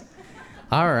guess.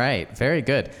 All right, very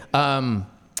good.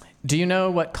 Do you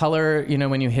know what color,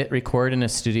 when you hit record in a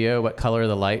studio, what color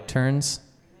the light turns?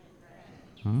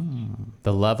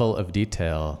 The level of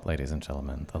detail, ladies and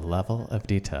gentlemen, the level of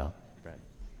detail.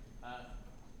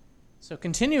 So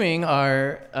continuing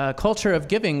our culture of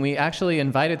giving, we actually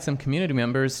invited some community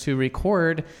members to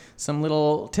record some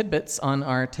little tidbits on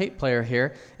our tape player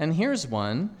here. And here's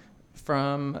one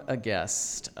from a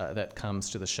guest that comes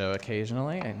to the show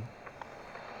occasionally.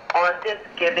 On this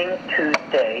Giving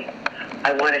Tuesday,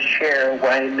 I want to share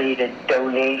why I made a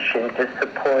donation to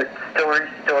support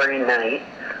Story Night,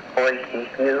 Boise's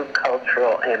new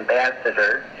cultural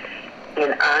ambassador,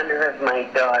 in honor of my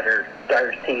daughter,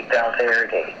 Darcy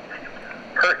Valverde.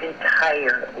 Her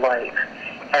entire life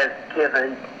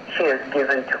she has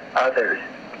given to others,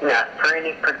 not for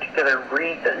any particular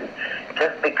reason,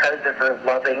 just because of her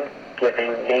loving,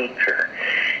 giving nature.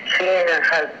 She and her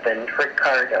husband,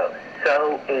 Ricardo,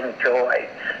 so enjoy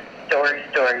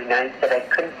Story Night that I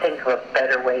couldn't think of a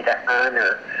better way to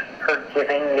honor her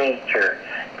giving nature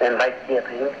than by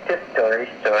giving to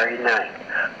Story Night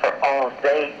for all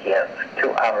they give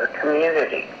to our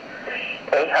community.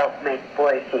 They help make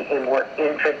Boise a more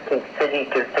interesting city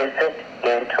to visit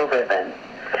and to live in.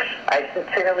 I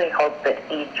sincerely hope that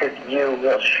each of you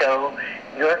will show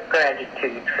your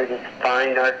gratitude for this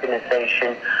fine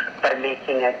organization by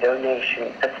making a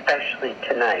donation, especially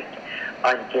tonight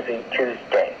on Giving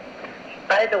Tuesday.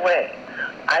 By the way,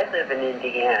 I live in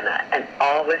Indiana and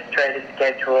always try to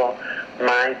schedule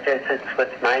my visits with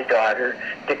my daughter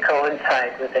to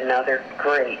coincide with another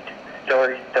great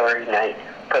Story Night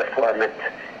performance.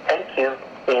 Thank you,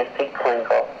 Nancy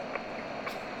Klingle.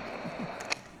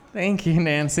 Thank you,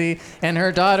 Nancy. And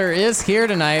her daughter is here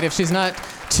tonight. If she's not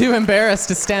too embarrassed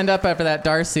to stand up after that.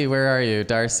 Darcy, where are you?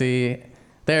 Darcy,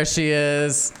 there she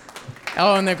is.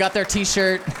 Oh, and they've got their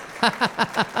T-shirt.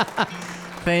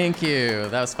 Thank you.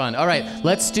 That was fun. All right,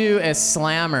 let's do a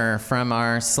slammer from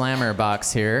our slammer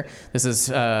box here. This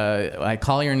is, I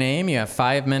call your name. You have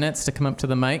 5 minutes to come up to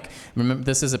the mic. Remember,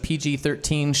 this is a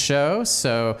PG-13 show,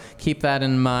 so keep that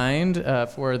in mind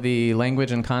for the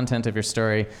language and content of your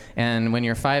story. And when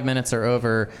your 5 minutes are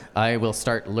over, I will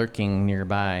start lurking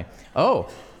nearby. Oh,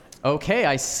 okay,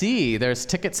 I see. There's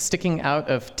tickets sticking out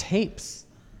of tapes.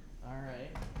 All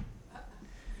right.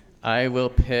 I will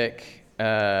pick...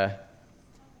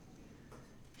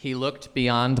 He looked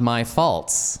beyond my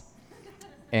faults.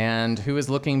 And who is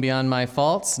looking beyond my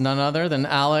faults? None other than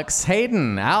Alex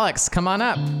Hayden. Alex, come on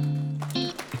up.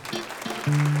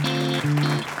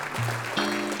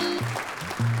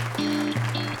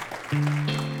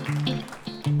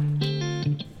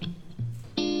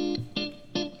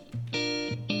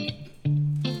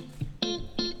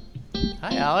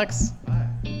 Hi, Alex. Hi.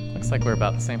 Looks like we're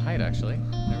about the same height, actually.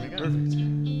 There we go. Perfect.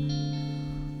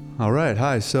 All right,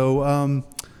 hi. So I'm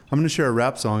going to share a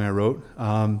rap song I wrote.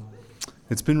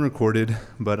 It's been recorded,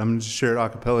 but I'm going to share it a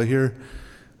cappella here.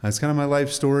 It's kind of my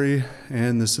life story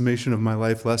and the summation of my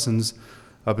life lessons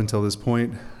up until this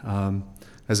point.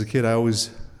 As a kid,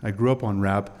 I grew up on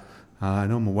rap. I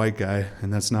know I'm a white guy,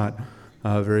 and that's not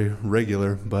very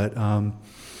regular, but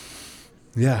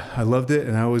yeah, I loved it,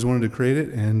 and I always wanted to create it.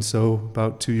 And so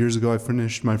about 2 years ago, I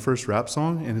finished my first rap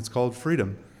song, and it's called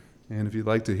Freedom. And if you'd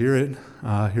like to hear it,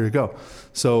 here you go.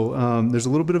 So there's a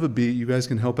little bit of a beat. You guys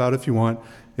can help out if you want.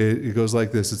 It goes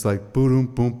like this. It's like boom,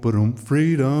 boom, boom,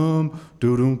 freedom,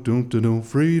 doo doo doo doo,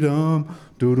 freedom,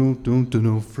 doo doo doo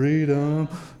doo, freedom,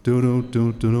 doo doo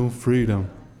doo doo, freedom.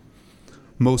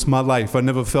 Most of my life, I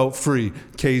never felt free,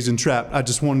 caged and trapped. I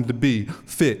just wanted to be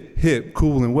fit, hip,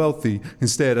 cool, and wealthy.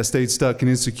 Instead, I stayed stuck in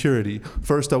insecurity.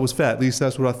 First, I was fat, at least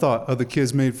that's what I thought. Other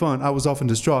kids made fun. I was often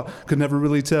distraught, could never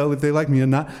really tell if they liked me or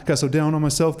not. Got so down on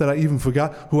myself that I even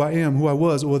forgot who I am, who I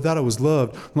was, or that I was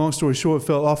loved. Long story short,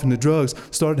 fell off into drugs.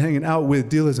 Started hanging out with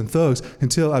dealers and thugs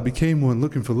until I became one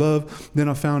looking for love. Then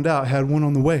I found out, had one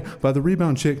on the way by the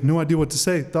rebound chick. No idea what to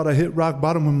say. Thought I hit rock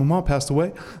bottom when my mom passed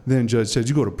away. Then judge said,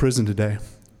 you go to prison today.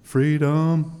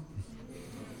 Freedom,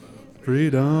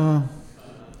 freedom.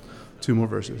 2 more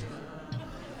verses.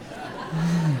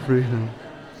 Freedom.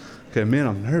 Okay, man,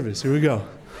 I'm nervous. Here we go.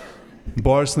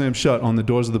 Bars slammed shut on the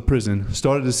doors of the prison.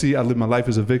 Started to see I lived my life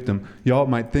as a victim. Y'all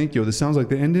might think, yo, this sounds like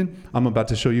the ending. I'm about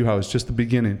to show you how it's just the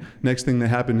beginning. Next thing that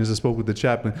happened is I spoke with the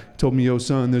chaplain. Told me, yo,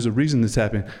 son, there's a reason this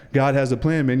happened. God has a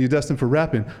plan, man. You're destined for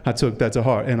rapping. I took that to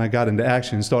heart, and I got into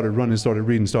action. Started running, started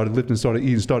reading, started lifting, started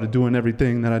eating, started doing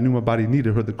everything that I knew my body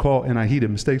needed. Heard the call, and I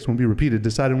heeded. Mistakes won't be repeated.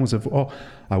 Decided once and for all,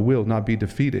 I will not be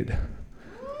defeated.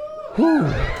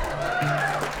 Whew.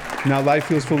 Now life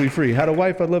feels fully free. Had a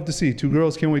wife I'd love to see. 2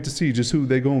 girls can't wait to see just who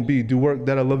they gonna be. Do work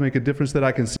that I love, make a difference that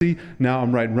I can see. Now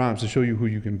I'm writing rhymes to show you who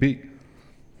you can be.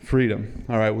 Freedom.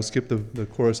 All right, we'll skip the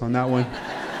chorus on that one.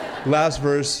 Last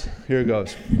verse, here it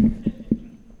goes.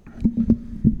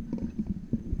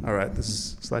 All right, this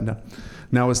is sliding down.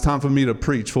 Now it's time for me to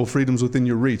preach. Full freedom's within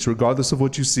your reach. Regardless of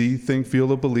what you see, think,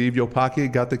 feel, or believe, your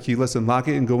pocket got the key. Let's unlock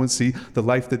it and go and see the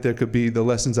life that there could be. The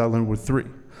lessons I learned were 3.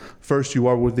 First, you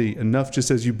are worthy, enough just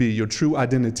as you be, your true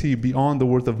identity beyond the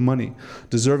worth of money,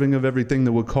 deserving of everything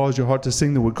that would cause your heart to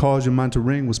sing, that would cause your mind to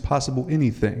ring, was possible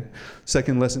anything.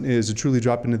 Second lesson is to truly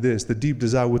drop into this, the deep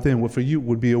desire within, what for you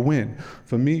would be a win.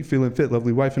 For me, feeling fit,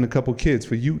 lovely wife and a couple kids.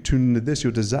 For you, tune into this,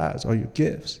 your desires are your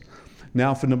gifts.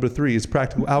 Now for number 3, it's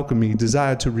practical alchemy.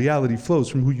 Desire to reality flows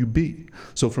from who you be.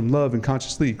 So from love and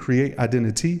consciously create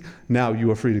identity, now you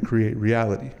are free to create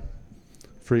reality.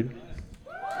 Freedom.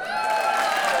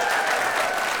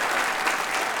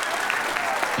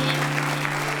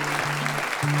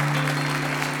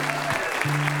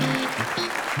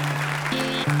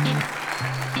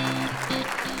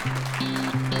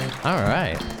 All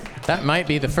right. That might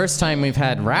be the first time we've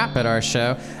had rap at our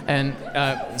show. And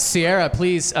Sierra,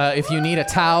 please, if you need a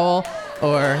towel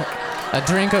or a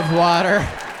drink of water.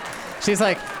 She's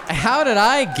like, how did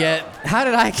I get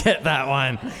that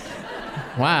one?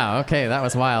 Wow, okay, that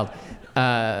was wild.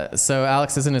 So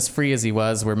Alex isn't as free as he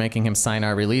was. We're making him sign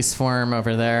our release form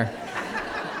over there.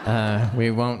 We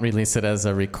won't release it as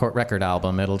a record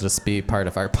album. It'll just be part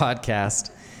of our podcast.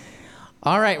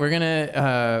 All right, we're going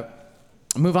to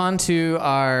move on to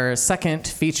our second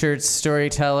featured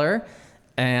storyteller.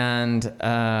 And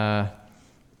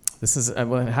this is,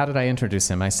 how did I introduce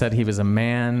him? I said he was a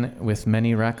man with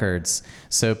many records.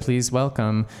 So please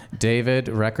welcome David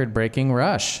Record-Breaking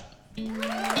Rush.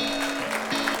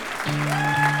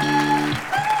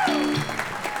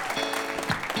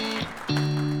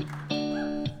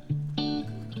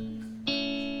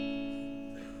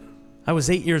 I was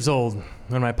 8 years old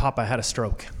when my papa had a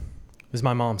stroke. It was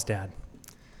my mom's dad.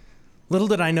 Little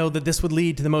did I know that this would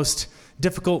lead to the most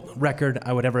difficult record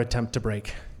I would ever attempt to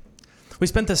break. We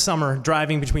spent the summer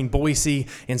driving between Boise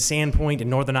and Sandpoint in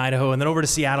northern Idaho, and then over to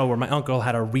Seattle where my uncle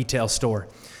had a retail store.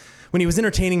 When he was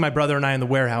entertaining my brother and I in the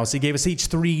warehouse, he gave us each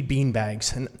 3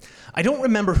 beanbags. And I don't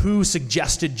remember who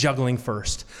suggested juggling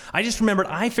first. I just remembered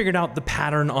I figured out the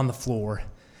pattern on the floor,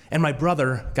 and my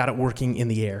brother got it working in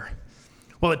the air.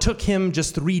 Well, it took him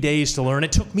just 3 days to learn.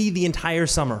 It took me the entire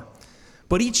summer.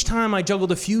 But each time I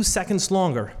juggled a few seconds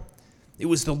longer, it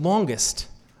was the longest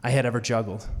I had ever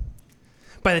juggled.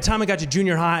 By the time I got to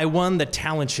junior high, I won the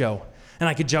talent show, and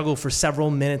I could juggle for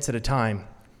several minutes at a time,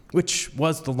 which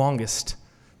was the longest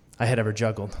I had ever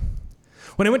juggled.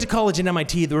 When I went to college at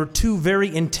MIT, there were 2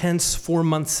 very intense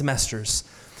 4-month semesters,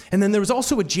 and then there was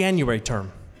also a January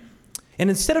term. And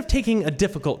instead of taking a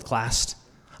difficult class,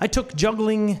 I took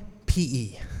juggling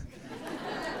PE.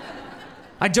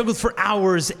 I juggled for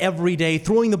hours every day,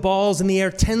 throwing the balls in the air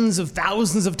tens of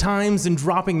thousands of times and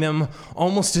dropping them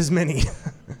almost as many.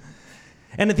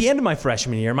 And at the end of my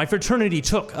freshman year, my fraternity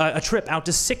took a trip out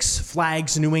to Six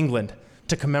Flags, New England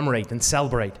to commemorate and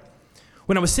celebrate.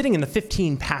 When I was sitting in the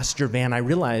 15-passenger van, I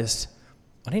realized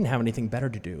I didn't have anything better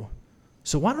to do.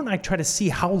 So why don't I try to see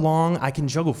how long I can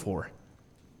juggle for?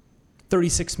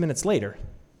 36 minutes later,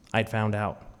 I'd found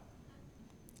out.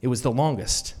 It was the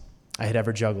longest I had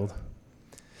ever juggled.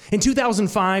 In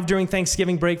 2005, during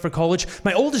Thanksgiving break for college,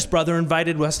 my oldest brother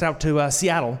invited us out to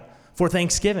Seattle for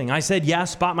Thanksgiving. I said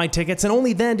yes, bought my tickets, and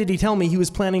only then did he tell me he was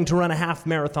planning to run a half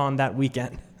marathon that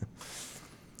weekend.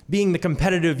 Being the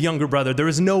competitive younger brother, there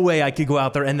was no way I could go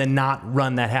out there and then not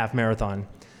run that half marathon.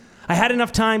 I had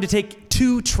enough time to take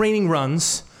 2 training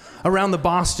runs around the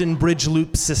Boston Bridge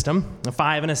Loop system, a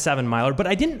 5 and a 7 miler, but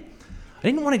I didn't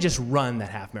want to just run that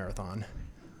half marathon.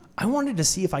 I wanted to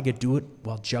see if I could do it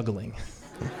while juggling.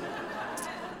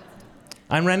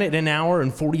 I ran it in an hour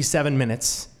and 47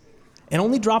 minutes and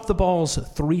only dropped the balls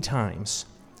 3 times.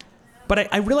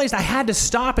 But I realized I had to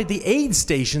stop at the aid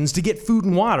stations to get food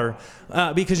and water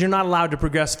because you're not allowed to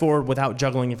progress forward without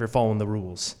juggling if you're following the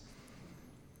rules.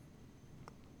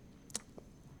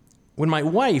 When my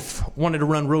wife wanted to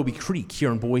run Roby Creek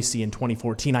here in Boise in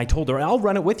 2014, I told her, I'll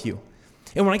run it with you.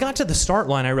 And when I got to the start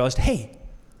line, I realized, hey,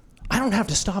 I don't have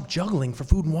to stop juggling for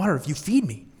food and water if you feed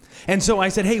me. And so I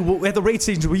said, hey, at the rate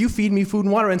stations, will you feed me food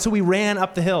and water? And so we ran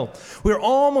up the hill. We were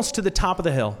almost to the top of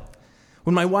the hill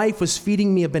when my wife was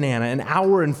feeding me a banana an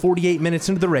hour and 48 minutes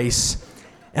into the race,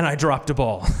 and I dropped a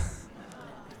ball.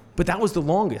 But that was the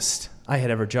longest I had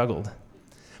ever juggled.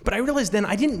 But I realized then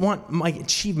I didn't want my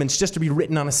achievements just to be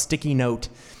written on a sticky note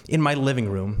in my living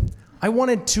room. I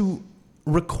wanted to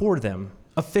record them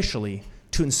officially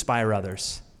to inspire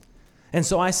others. And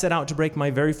so I set out to break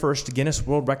my very first Guinness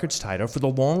World Records title for the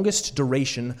longest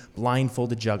duration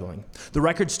blindfolded juggling. The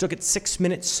record stood at 6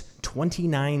 minutes,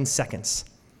 29 seconds.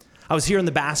 I was here in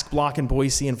the Basque Block in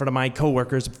Boise in front of my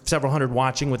coworkers, several hundred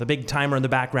watching with a big timer in the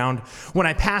background. When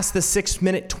I passed the 6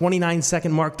 minute, 29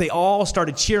 second mark, they all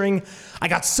started cheering. I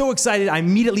got so excited, I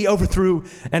immediately overthrew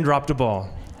and dropped a ball.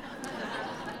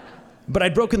 But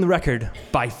I'd broken the record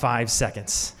by 5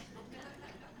 seconds.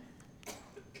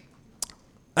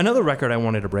 Another record I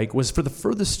wanted to break was for the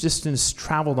furthest distance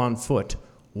traveled on foot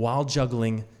while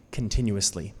juggling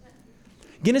continuously.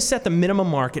 Guinness set the minimum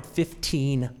mark at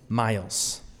 15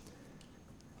 miles.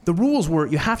 The rules were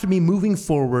you have to be moving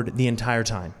forward the entire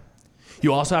time.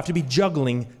 You also have to be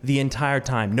juggling the entire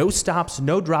time. No stops,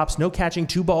 no drops, no catching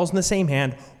 2 balls in the same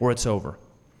hand, or it's over.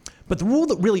 But the rule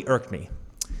that really irked me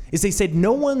is they said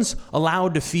no one's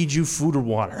allowed to feed you food or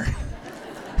water.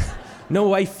 No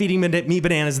wife feeding me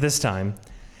bananas this time.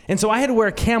 And so I had to wear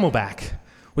a camelback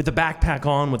with the backpack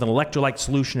on with an electrolyte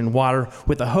solution and water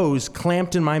with a hose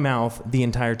clamped in my mouth the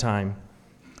entire time.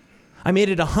 I made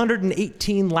it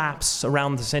 118 laps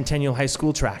around the Centennial High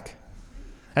School track.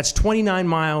 That's 29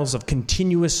 miles of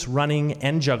continuous running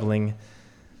and juggling,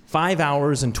 5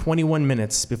 hours and 21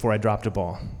 minutes before I dropped a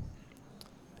ball.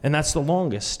 And that's the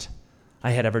longest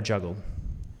I had ever juggled.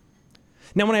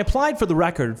 Now, when I applied for the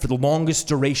record for the longest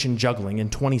duration juggling in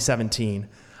 2017,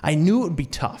 I knew it would be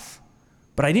tough,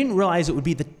 but I didn't realize it would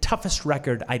be the toughest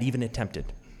record I'd even attempted.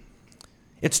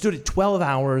 It stood at 12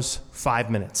 hours, 5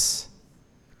 minutes.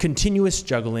 Continuous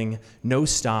juggling, no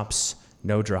stops,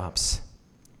 no drops.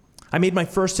 I made my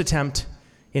first attempt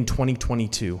in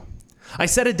 2022. I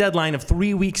set a deadline of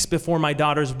 3 weeks before my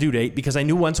daughter's due date because I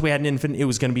knew once we had an infant, it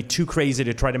was going to be too crazy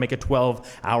to try to make a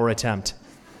 12-hour attempt.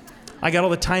 I got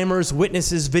all the timers,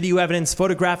 witnesses, video evidence,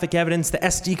 photographic evidence, the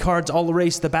SD cards all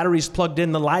erased, the batteries plugged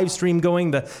in, the live stream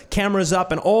going, the cameras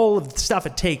up, and all of the stuff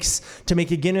it takes to make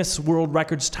a Guinness World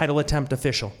Records title attempt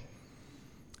official.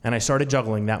 And I started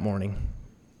juggling that morning.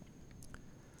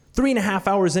 3.5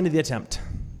 hours into the attempt,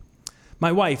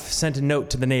 my wife sent a note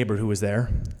to the neighbor who was there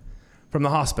from the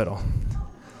hospital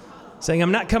saying,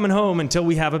 I'm not coming home until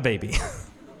we have a baby.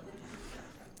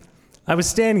 I was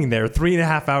standing there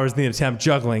 3.5 hours in the attempt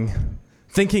juggling,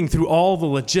 thinking through all the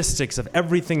logistics of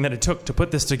everything that it took to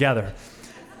put this together.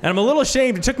 And I'm a little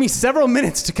ashamed. It took me several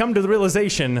minutes to come to the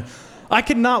realization I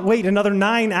could not wait another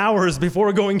 9 hours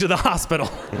before going to the hospital.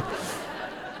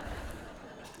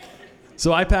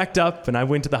 So I packed up and I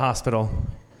went to the hospital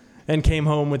and came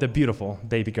home with a beautiful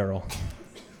baby girl.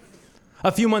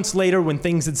 A few months later, when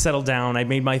things had settled down, I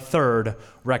made my 3rd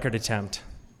record attempt.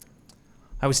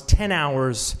 I was 10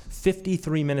 hours,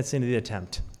 53 minutes into the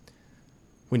attempt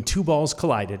when 2 balls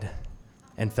collided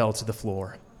and fell to the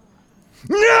floor.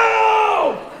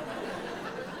 No!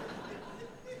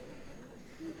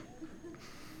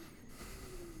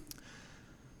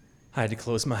 I had to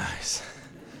close my eyes,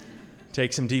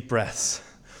 take some deep breaths.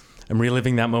 I'm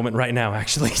reliving that moment right now,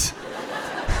 actually.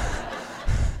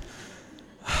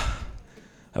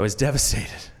 I was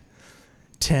devastated.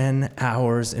 10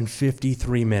 hours and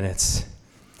 53 minutes.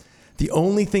 The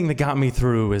only thing that got me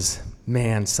through is,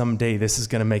 man, someday this is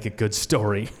gonna make a good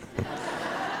story.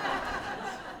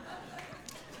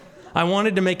 I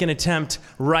wanted to make an attempt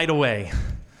right away,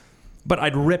 but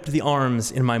I'd ripped the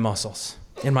arms in my muscles,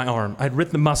 in my arm. I'd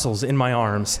ripped the muscles in my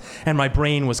arms, and my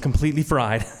brain was completely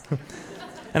fried.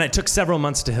 And it took several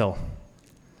months to heal.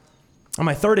 On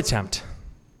my third attempt,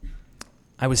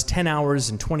 I was 10 hours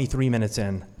and 23 minutes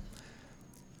in,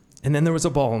 and then there was a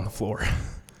ball on the floor.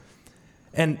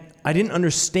 And I didn't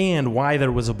understand why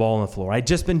there was a ball on the floor. I'd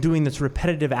just been doing this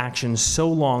repetitive action so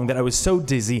long that I was so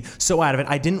dizzy, so out of it,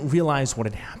 I didn't realize what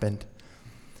had happened.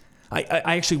 I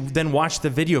actually then watched the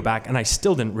video back, and I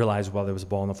still didn't realize why there was a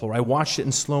ball on the floor. I watched it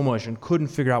in slow motion, couldn't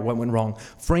figure out what went wrong.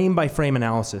 Frame by frame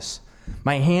analysis.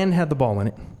 My hand had the ball in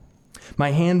it.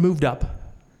 My hand moved up,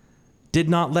 did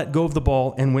not let go of the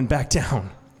ball, and went back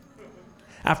down.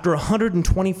 After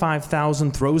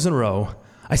 125,000 throws in a row,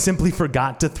 I simply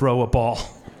forgot to throw a ball.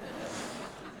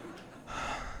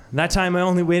 That time I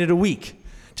only waited a week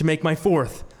to make my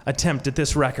fourth attempt at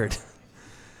this record.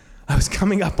 I was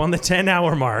coming up on the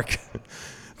 10-hour mark,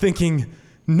 thinking,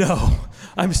 no,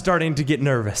 I'm starting to get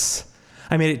nervous.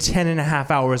 I made it 10 and a half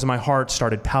hours and my heart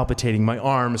started palpitating, my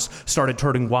arms started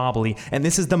turning wobbly, and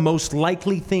this is the most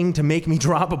likely thing to make me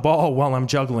drop a ball while I'm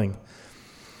juggling.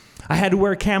 I had to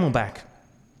wear a Camelback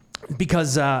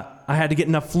because I had to get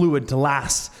enough fluid to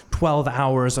last 12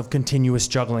 hours of continuous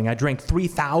juggling. I drank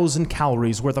 3,000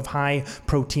 calories worth of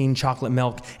high-protein chocolate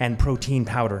milk and protein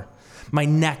powder. My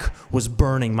neck was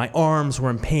burning, my arms were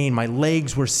in pain, my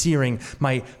legs were searing,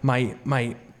 my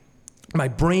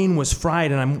brain was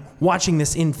fried, and I'm watching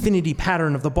this infinity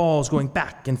pattern of the balls going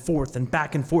back and forth and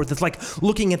back and forth. It's like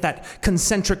looking at that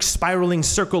concentric spiraling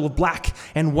circle of black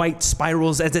and white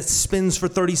spirals as it spins for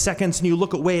 30 seconds, and you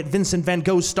look away at Vincent van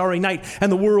Gogh's Starry Night, and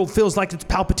the world feels like it's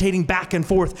palpitating back and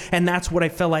forth, and that's what I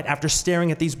felt like after staring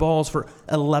at these balls for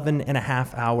 11 and a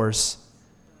half hours.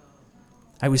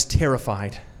 I was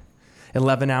terrified.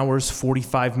 11 hours,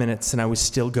 45 minutes, and I was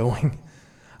still going.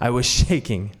 I was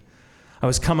shaking. I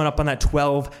was coming up on that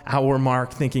 12-hour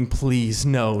mark thinking, please,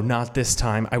 no, not this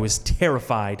time. I was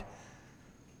terrified.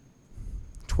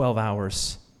 12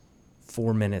 hours,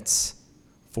 4 minutes,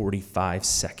 45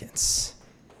 seconds.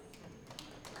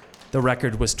 The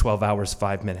record was 12 hours,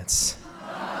 5 minutes.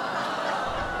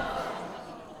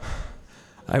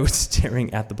 I was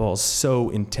staring at the balls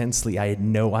so intensely, I had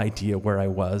no idea where I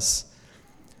was.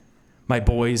 My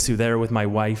boys, who there with my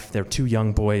wife, they're 2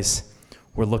 young boys,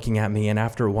 were looking at me, and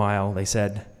after a while, they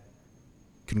said,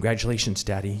 "Congratulations,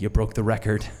 Daddy, you broke the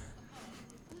record."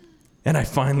 And I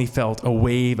finally felt a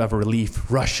wave of relief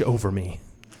rush over me.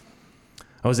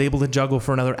 I was able to juggle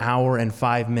for another hour and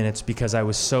 5 minutes because I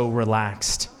was so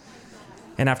relaxed.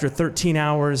 And after 13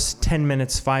 hours, 10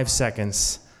 minutes, 5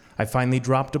 seconds, I finally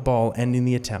dropped a ball, ending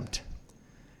the attempt.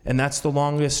 And that's the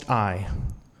longest I,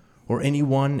 or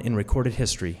anyone in recorded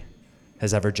history,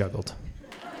 has ever juggled.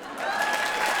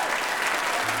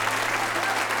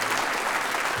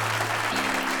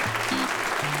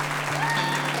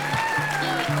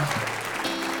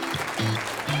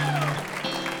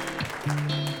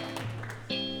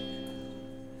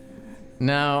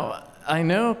 Now, I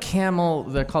know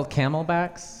they're called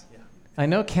camelbacks. Yeah. I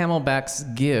know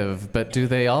camelbacks give, but do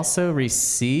they also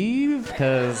receive?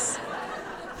 Because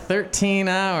 13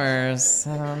 hours,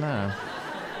 I don't know.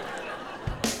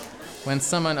 When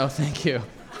someone, oh, thank you.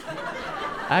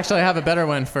 Actually, I have a better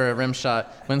one for a rim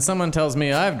shot. When someone tells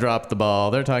me I've dropped the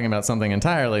ball, they're talking about something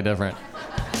entirely different.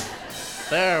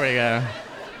 There we go.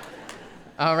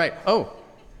 All right. Oh.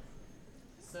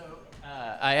 So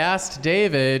I asked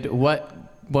David what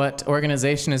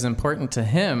organization is important to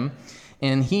him,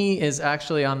 and he is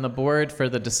actually on the board for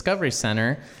the Discovery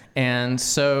Center. And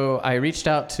so I reached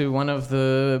out to one of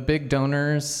the big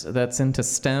donors that's into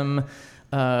STEM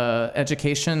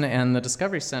education and the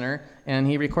Discovery Center, and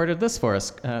he recorded this for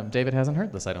us. David hasn't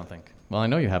heard this, I don't think. Well, I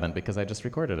know you haven't because I just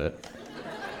recorded it.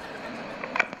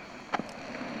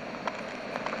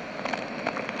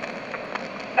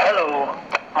 Hello,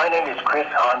 my name is Chris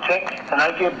Honchik, and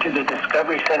I give to the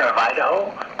Discovery Center of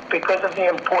Idaho because of the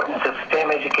importance of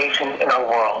STEM education in our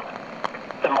world.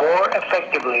 The more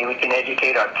effectively we can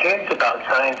educate our kids about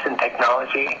science and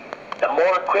technology, the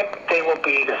more equipped they will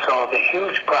be to solve the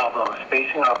huge problems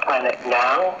facing our planet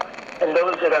now and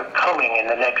those that are coming in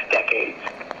the next decades.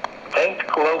 Think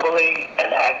globally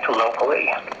and act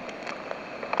locally.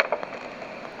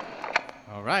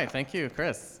 All right, thank you,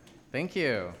 Chris. Thank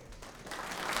you.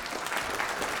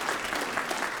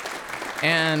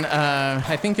 And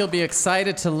I think you'll be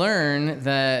excited to learn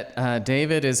that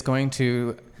David is going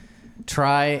to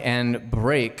try and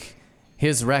break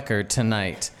his record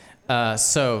tonight.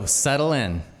 So settle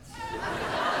in.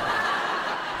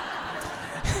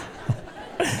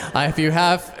 If you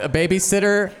have a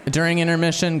babysitter during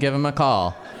intermission, give him a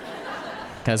call,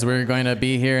 because we're going to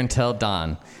be here until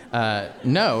dawn.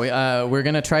 We're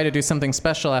going to try to do something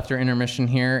special after intermission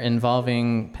here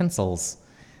involving pencils.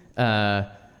 I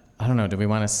don't know, do we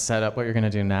want to set up what you're going to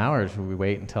do now, or should we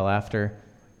wait until after?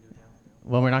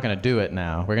 Well, we're not going to do it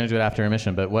now. We're going to do it after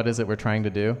intermission, but what is it we're trying to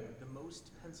do? The most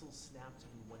pencils snapped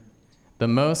in 1 minute. The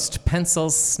most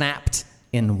pencils snapped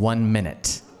in 1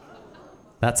 minute.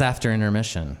 That's after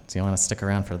intermission, so you want to stick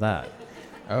around for that.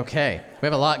 Okay, we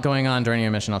have a lot going on during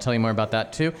intermission. I'll tell you more about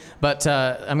that too. But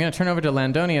I'm going to turn over to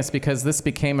Landonious because this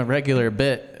became a regular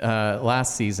bit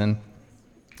last season.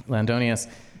 Landonious,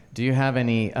 do you have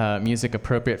any music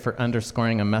appropriate for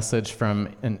underscoring a message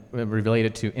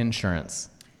related to insurance?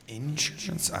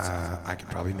 Insurance? I could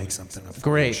probably make something up.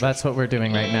 Great, that's what we're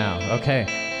doing right now. Okay.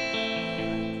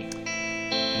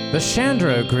 The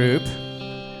Chandro Group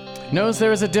knows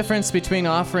there is a difference between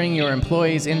offering your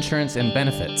employees insurance and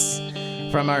benefits.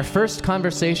 From our first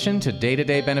conversation to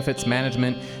day-to-day benefits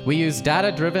management, we use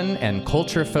data-driven and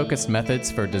culture-focused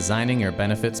methods for designing your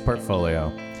benefits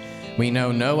portfolio. We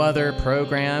know no other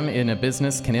program in a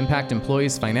business can impact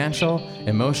employees' financial,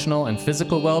 emotional, and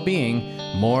physical well-being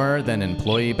more than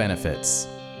employee benefits.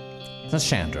 The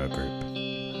Chandro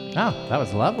Group. Oh, that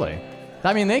was lovely.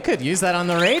 I mean, they could use that on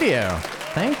the radio.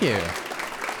 Thank you.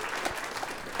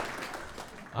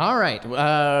 All right,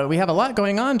 we have a lot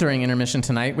going on during intermission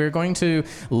tonight. We're going to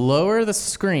lower the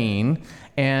screen,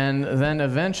 and then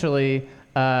eventually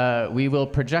we will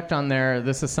project on there.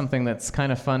 This is something that's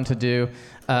kind of fun to do,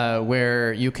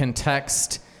 where you can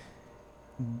text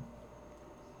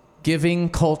giving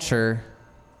culture.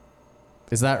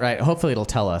 Is that right? Hopefully it'll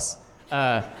tell us.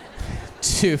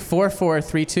 To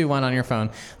 44321 on your phone.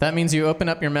 That means you open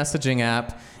up your messaging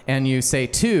app and you say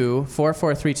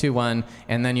 44321,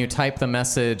 and then you type the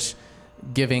message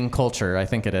giving culture, I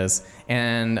think it is.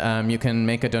 And you can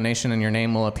make a donation and your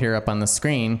name will appear up on the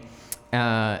screen.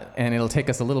 And it'll take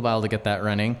us a little while to get that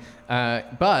running.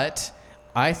 But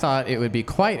I thought it would be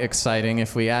quite exciting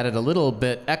if we added a little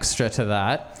bit extra to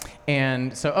that.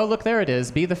 And so, oh, look, there it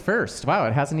is. Be the first. Wow,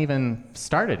 it hasn't even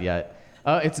started yet.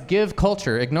 It's give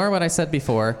culture. Ignore what I said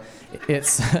before.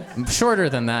 It's shorter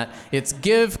than that. It's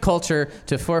give culture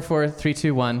to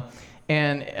 44321.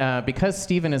 And because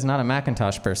Stephen is not a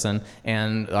Macintosh person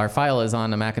and our file is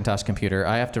on a Macintosh computer,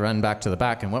 I have to run back to the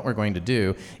back. And what we're going to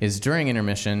do is during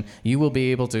intermission, you will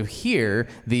be able to hear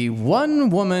the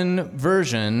one-woman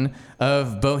version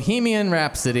of Bohemian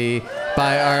Rhapsody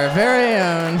by our very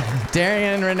own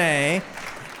Darian Reneé.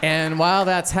 And while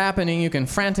that's happening, you can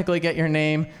frantically get your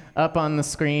name up on the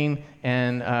screen,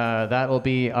 and that will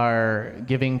be our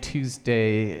Giving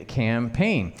Tuesday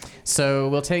campaign.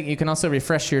 So you can also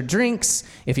refresh your drinks.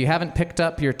 If you haven't picked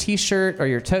up your t-shirt or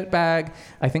your tote bag,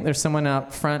 I think there's someone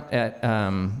out front at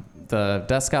the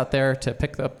desk out there to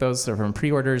pick up those from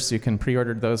pre-orders. You can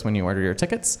pre-order those when you order your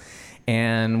tickets.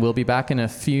 And we'll be back in a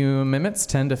few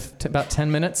minutes, about 10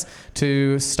 minutes,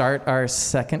 to start our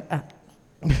second act.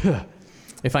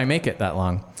 If I make it that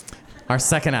long. Our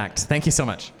second act. Thank you so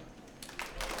much.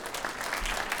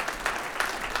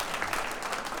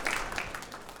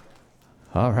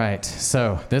 All right,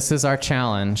 so this is our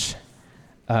challenge.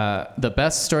 The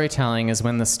best storytelling is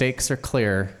when the stakes are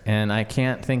clear, and I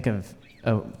can't think of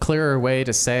a clearer way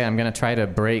to say I'm going to try to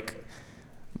break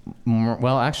more.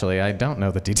 Well, actually, I don't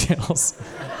know the details.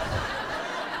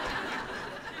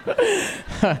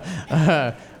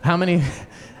 How many...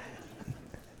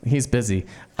 He's busy.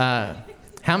 How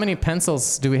many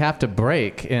pencils do we have to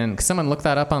break? And someone look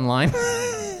that up online.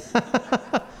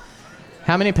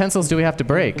 How many pencils do we have to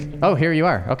break? Oh, here you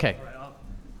are. Okay.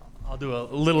 I'll do a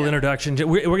little introduction.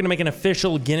 We're going to make an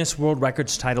official Guinness World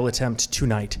Records title attempt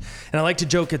tonight. And I like to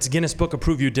joke, it's Guinness Book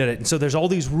approved you did it. And so there's all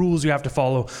these rules you have to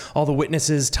follow, all the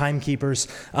witnesses, timekeepers.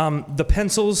 The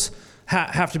pencils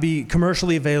have to be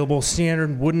commercially available,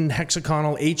 standard wooden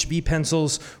hexagonal HB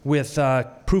pencils with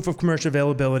proof of commercial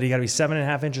availability. Got to be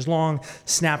 7.5 inches long,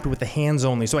 snapped with the hands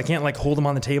only. So I can't like hold them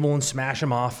on the table and smash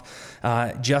them off.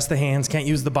 Just the hands. Can't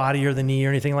use the body or the knee or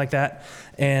anything like that.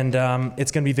 And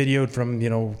it's going to be videoed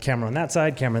from camera on that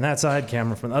side, camera on that side,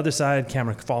 camera from the other side,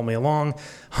 camera follow me along.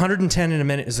 110 in a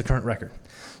minute is the current record.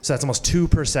 So that's almost 2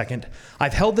 per second.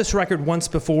 I've held this record once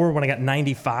before when I got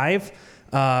 95.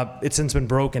 It's since been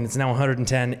broken. It's now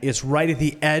 110. It's right at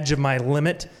the edge of my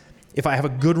limit. If I have a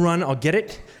good run, I'll get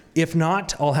it. If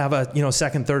not, I'll have a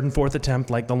second, third, and fourth attempt,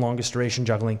 like the longest duration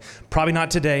juggling. Probably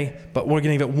not today, but we're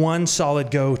going to give it one solid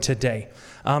go today.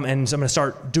 And so I'm going to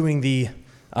start doing the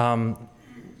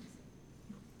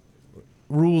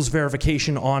rules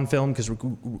verification on film, because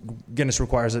Guinness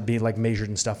requires it be like measured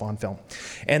and stuff on film.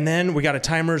 And then we got a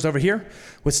timers over here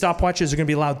with stopwatches. They're going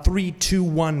to be allowed 3, 2,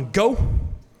 1, go.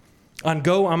 On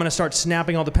go, I'm going to start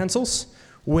snapping all the pencils.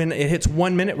 When it hits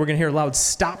 1 minute, we're going to hear a loud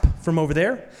stop from over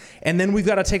there. And then we've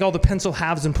got to take all the pencil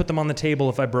halves and put them on the table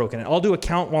if I've broken it. I'll do a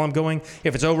count while I'm going.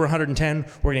 If it's over 110,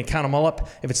 we're going to count them all up.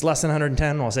 If it's less than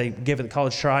 110, I'll say give it the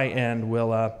college try, and we'll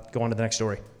go on to the next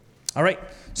story. All right,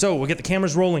 so we'll get the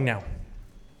cameras rolling now.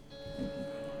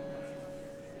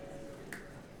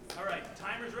 All right,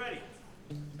 timer's ready.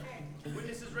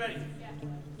 Witness is ready.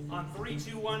 On 3,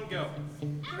 2, 1, go.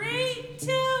 3,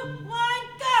 2, 1,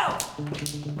 go!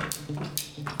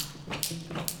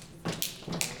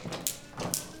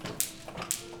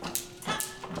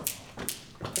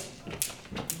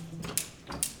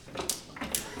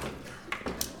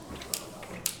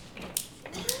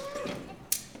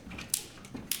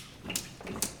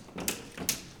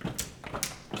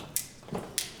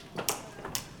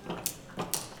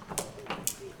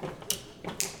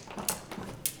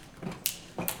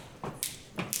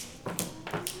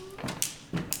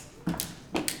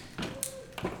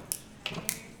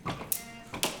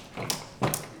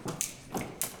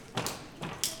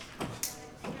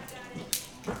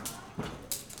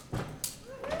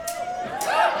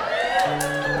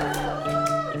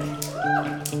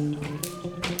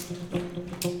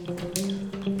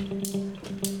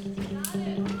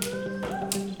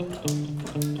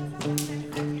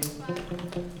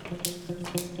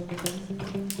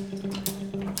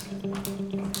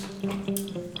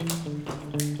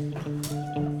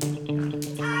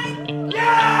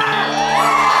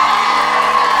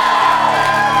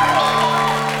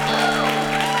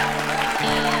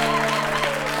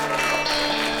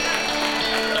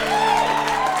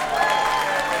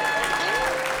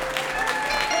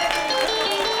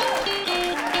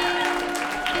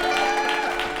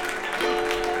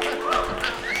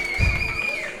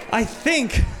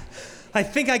 I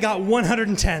think I got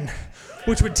 110,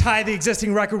 which would tie the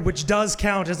existing record, which does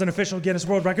count as an official Guinness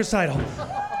World Records title.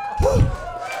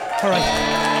 All right.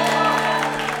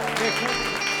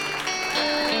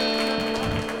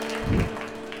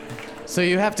 So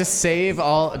you have to save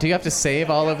all. Do you have to save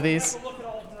all of these?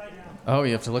 Oh,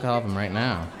 you have to look at all of them right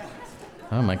now.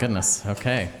 Oh my goodness.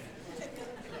 Okay.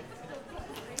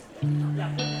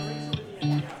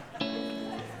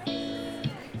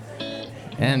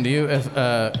 And you,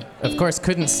 of course,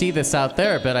 couldn't see this out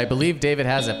there, but I believe David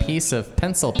has a piece of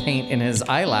pencil paint in his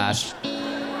eyelash.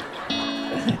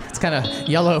 It's kind of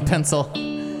yellow pencil.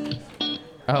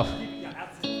 Oh.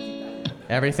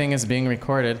 Everything is being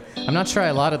recorded. I'm not sure I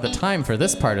allotted the time for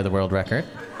this part of the world record.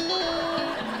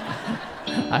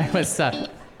 I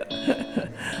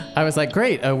was like,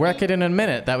 great, a record in a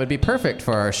minute. That would be perfect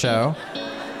for our show.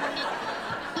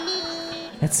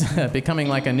 It's becoming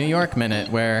like a New York minute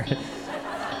where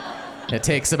it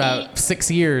takes about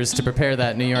 6 years to prepare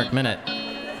that New York minute.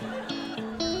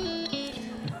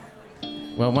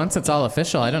 Well, once it's all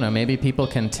official, I don't know, maybe people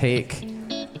can take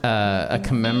a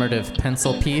commemorative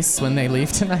pencil piece when they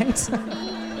leave tonight.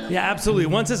 Yeah, absolutely.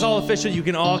 Once it's all official, you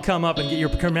can all come up and get your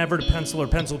commemorative pencil or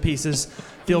pencil pieces.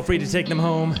 Feel free to take them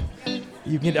home.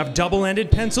 You can have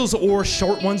double-ended pencils or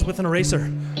short ones with an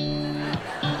eraser.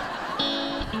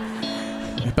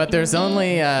 But there's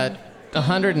only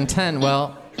 110,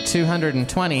 well,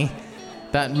 220.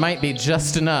 That might be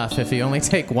just enough if you only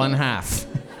take one half.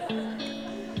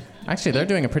 Actually, they're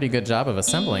doing a pretty good job of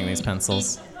assembling these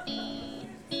pencils.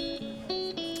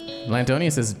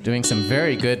 Landonious is doing some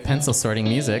very good pencil sorting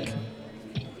music.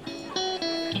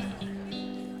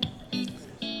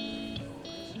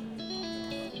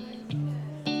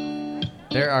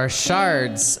 There are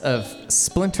shards of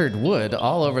splintered wood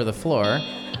all over the floor.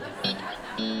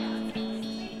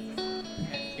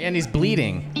 And he's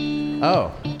bleeding.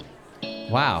 Oh.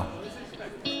 Wow.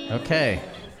 Okay.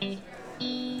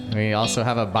 We also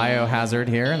have a biohazard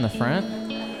here in the front.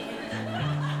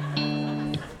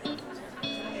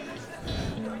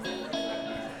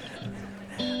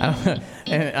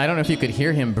 I don't know if you could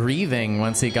hear him breathing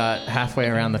once he got halfway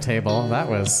around the table. That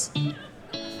was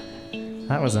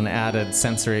an added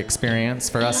sensory experience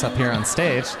for us up here on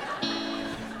stage.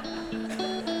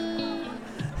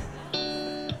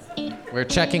 We're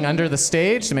checking under the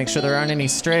stage to make sure there aren't any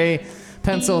stray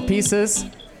pencil pieces.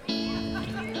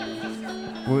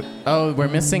 Oh, we're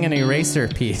missing an eraser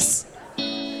piece.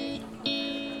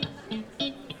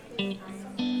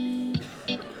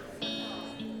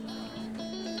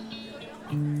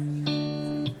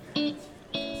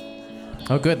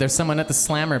 Oh, good. There's someone at the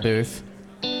Slammer booth.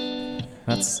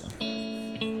 That's.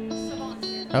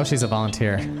 Oh, she's a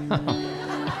volunteer.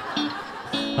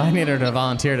 I need her to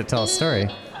volunteer to tell a story.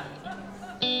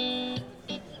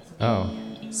 Oh,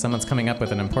 someone's coming up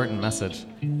with an important message.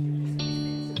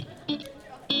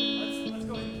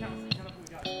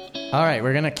 All right,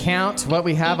 we're going to count what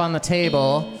we have on the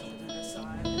table.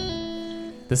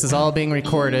 This is all being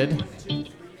recorded.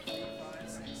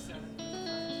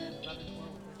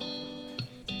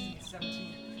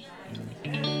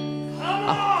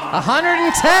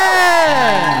 110!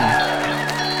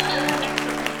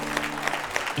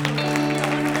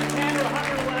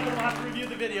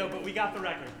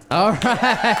 All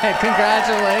right,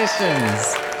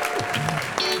 congratulations.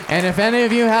 And if any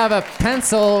of you have a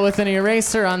pencil with an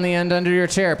eraser on the end under your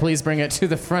chair, please bring it to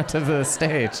the front of the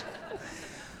stage.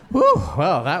 Whew,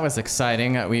 well, that was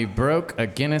exciting. We broke a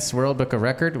Guinness World Book of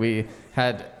Record. We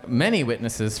had many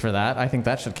witnesses for that. I think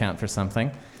that should count for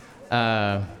something.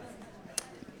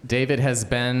 David has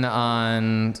been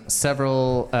on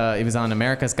several, he was on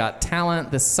America's Got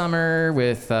Talent this summer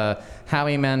with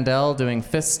Howie Mandel doing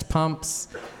fist pumps.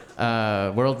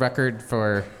 World record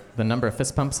for the number of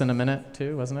fist pumps in a minute,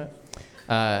 too, wasn't it?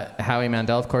 Howie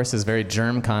Mandel, of course, is very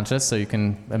germ conscious, so you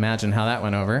can imagine how that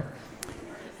went over.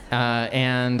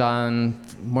 And on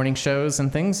morning shows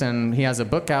and things, and he has a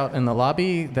book out in the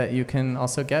lobby that you can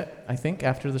also get, I think,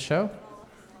 after the show.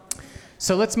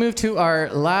 So let's move to our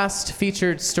last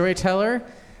featured storyteller.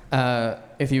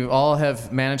 If you all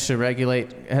have managed to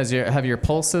regulate, have your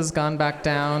pulses gone back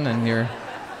down and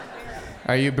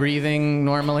are you breathing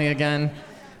normally again?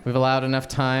 We've allowed enough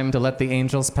time to let the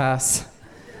angels pass.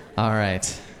 All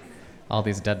right. All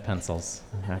these dead pencils.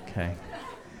 Okay.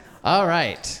 All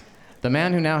right. The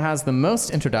man who now has the most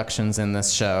introductions in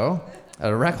this show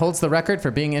holds the record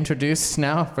for being introduced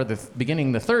now for the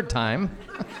beginning the third time.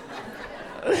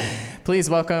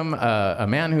 Please welcome a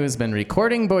man who has been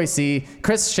recording Boise,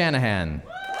 Chris Shanahan.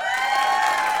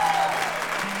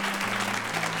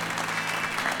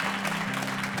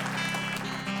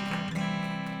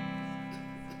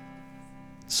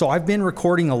 So I've been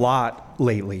recording a lot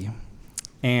lately,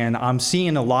 and I'm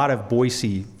seeing a lot of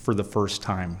Boise for the first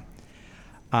time.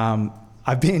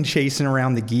 I've been chasing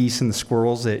around the geese and the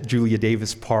squirrels at Julia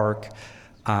Davis Park.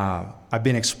 I've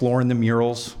been exploring the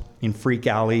murals in Freak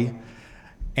Alley,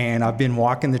 and I've been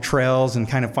walking the trails and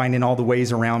kind of finding all the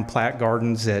ways around Platt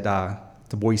Gardens at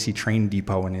the Boise Train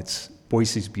Depot, and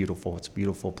Boise's beautiful. It's a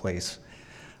beautiful place.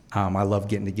 I love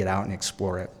getting to get out and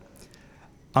explore it.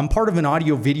 I'm part of an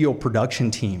audio-video production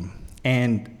team,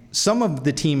 and some of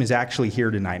the team is actually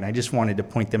here tonight, and I just wanted to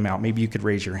point them out. Maybe you could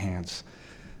raise your hands.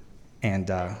 And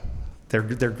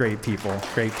they're great people,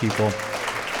 great people.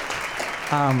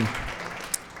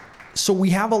 So we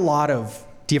have a lot of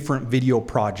different video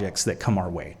projects that come our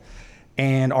way.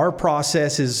 And our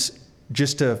process is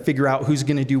just to figure out who's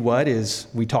gonna do what is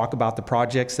we talk about the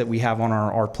projects that we have on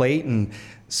our plate and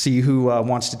see who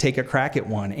wants to take a crack at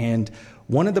one. And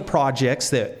one of the projects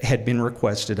that had been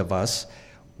requested of us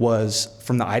was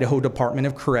from the Idaho Department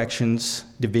of Corrections,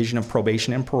 Division of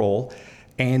Probation and Parole,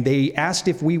 and they asked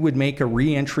if we would make a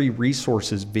reentry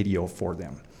resources video for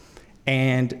them.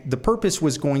 And the purpose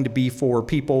was going to be for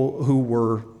people who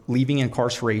were leaving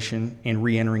incarceration and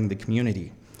reentering the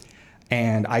community.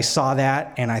 And I saw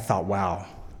that and I thought, wow,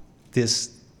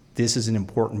 this is an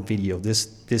important video.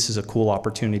 This is a cool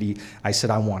opportunity. I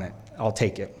said, I want it, I'll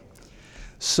take it.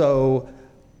 So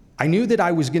I knew that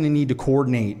I was gonna need to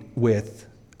coordinate with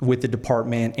the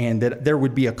department and that there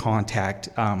would be a contact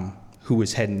who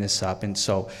was heading this up. And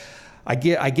so I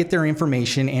get their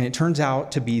information, and it turns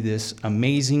out to be this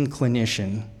amazing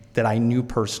clinician that I knew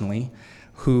personally,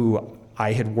 who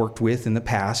I had worked with in the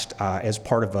past as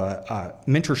part of a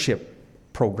mentorship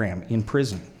program in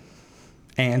prison.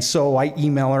 And so I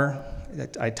email her,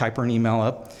 I type her an email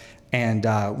up, and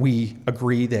we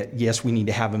agree that yes, we need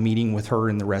to have a meeting with her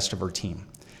and the rest of her team.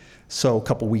 So a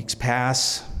couple weeks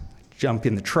pass, jump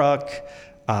in the truck,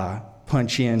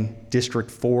 punch in District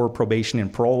 4 Probation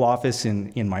and Parole Office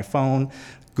in my phone,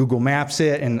 Google Maps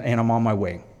it, and I'm on my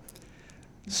way.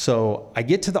 So I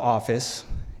get to the office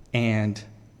and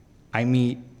I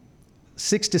meet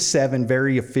 6 to 7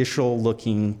 very official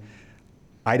looking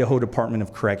Idaho Department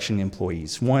of Correction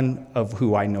employees, one of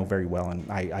who I know very well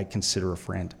and I consider a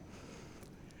friend.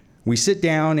 We sit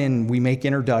down and we make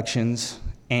introductions,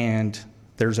 and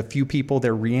there's a few people,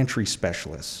 they're reentry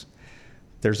specialists.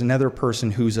 There's another person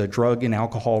who's a drug and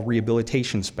alcohol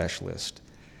rehabilitation specialist.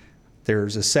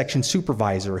 There's a section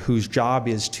supervisor whose job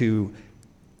is to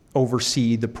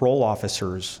oversee the parole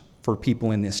officers for people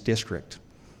in this district.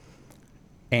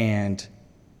 And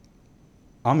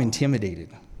I'm intimidated.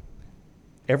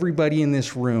 Everybody in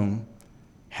this room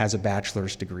has a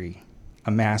bachelor's degree,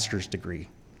 a master's degree,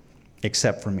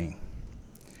 except for me.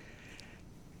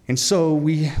 And so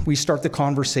we start the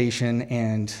conversation,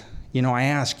 and I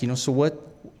ask, so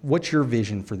what's your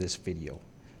vision for this video?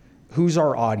 Who's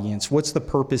our audience? What's the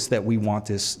purpose that we want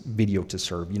this video to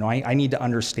serve? I need to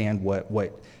understand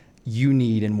what you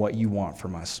need and what you want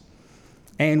from us.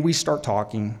 And we start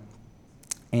talking,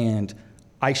 and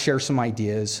I share some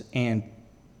ideas, and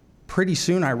pretty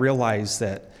soon I realize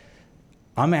that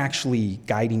I'm actually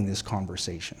guiding this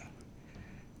conversation.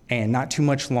 And not too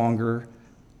much longer,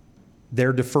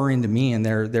 they're deferring to me, and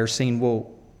they're saying,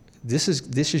 well, this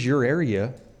is your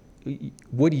area.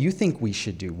 What do you think we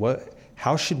should do?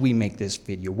 How should we make this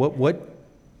video?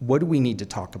 What do we need to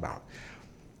talk about?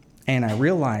 And I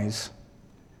realize,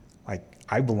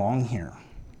 I belong here.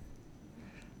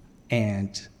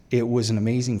 And it was an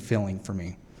amazing feeling for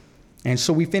me. And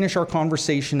so we finish our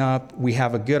conversation up. We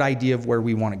have a good idea of where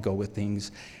we want to go with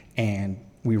things, and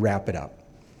we wrap it up.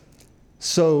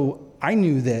 So I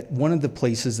knew that one of the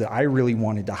places that I really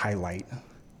wanted to highlight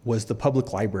was the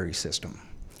public library system.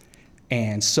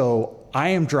 And so I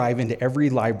am driving to every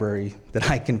library that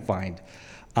I can find.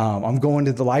 I'm going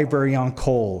to the library on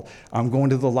Cole. I'm going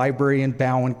to the library in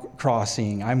Bowen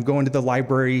Crossing. I'm going to the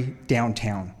library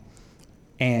downtown.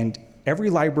 And every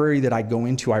library that I go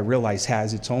into, I realize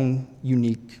has its own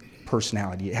unique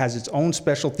personality. It has its own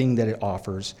special thing that it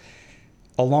offers,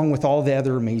 along with all the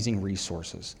other amazing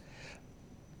resources.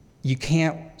 You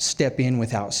can't step in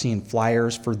without seeing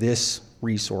flyers for this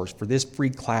resource, for this free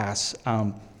class,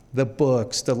 the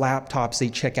books, the laptops they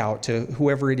check out to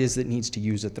whoever it is that needs to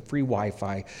use it, the free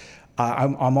Wi-Fi.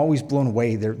 I'm always blown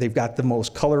away. They've got the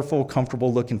most colorful,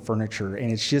 comfortable looking furniture,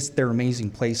 and it's just, they're amazing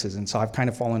places. And so I've kind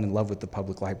of fallen in love with the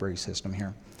public library system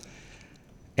here.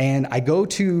 And I go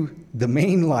to the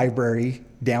main library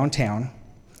downtown,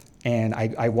 and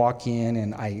I walk in,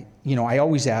 and I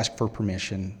always ask for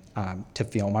permission to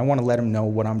film. I want to let them know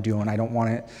what I'm doing. I don't want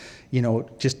it,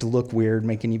 just to look weird,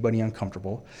 make anybody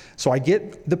uncomfortable. So I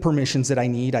get the permissions that I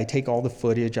need. I take all the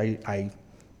footage.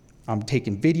 I'm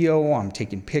taking video, I'm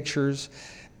taking pictures,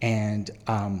 and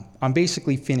I'm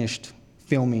basically finished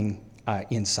filming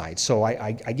inside. So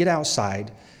I get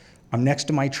outside, I'm next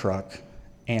to my truck,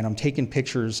 and I'm taking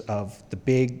pictures of the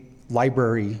big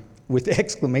library with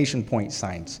exclamation point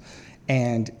signs.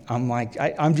 And I'm like,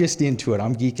 I'm just into it.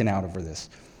 I'm geeking out over this.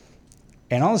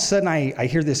 And all of a sudden I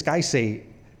hear this guy say,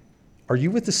 "Are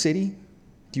you with the city?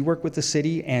 Do you work with the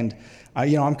city?" And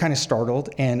I'm kind of startled,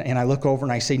 and I look over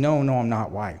and I say, no, I'm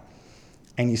not. Why?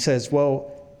 And he says,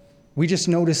 "Well, we just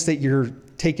noticed that you're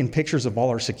taking pictures of all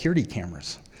our security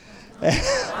cameras."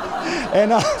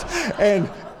 and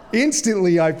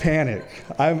instantly I panic.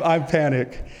 I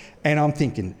panic, and I'm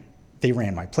thinking, they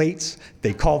ran my plates,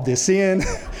 they called this in,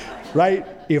 right?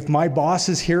 If my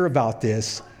bosses hear about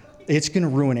this, it's going to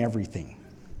ruin everything.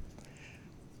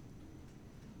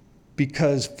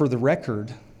 Because for the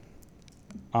record,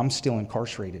 I'm still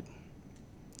incarcerated.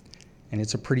 And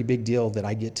it's a pretty big deal that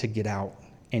I get out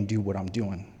and do what I'm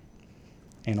doing.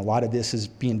 And a lot of this is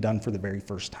being done for the very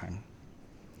first time.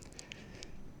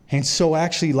 And so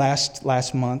actually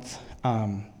last month,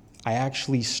 I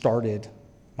actually started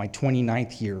my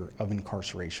 29th year of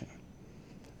incarceration.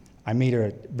 I made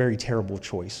a very terrible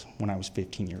choice when I was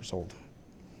 15 years old.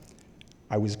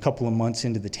 I was a couple of months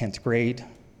into the 10th grade,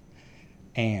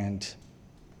 and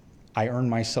I earned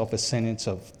myself a sentence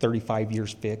of 35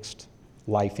 years fixed,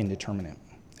 life indeterminate,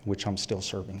 which I'm still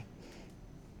serving.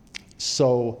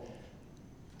 So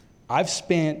I've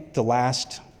spent the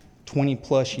last 20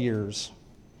 plus years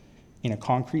in a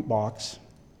concrete box,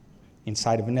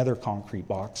 inside of another concrete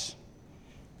box,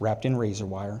 wrapped in razor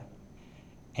wire,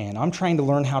 and I'm trying to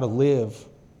learn how to live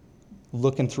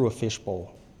looking through a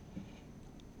fishbowl.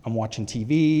 I'm watching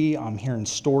TV, I'm hearing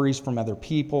stories from other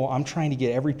people, I'm trying to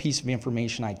get every piece of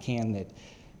information I can that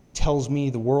tells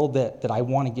me the world that I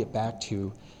want to get back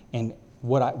to, and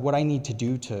what I need to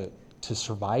do to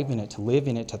survive in it, to live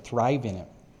in it, to thrive in it.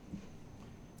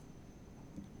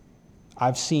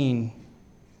 I've seen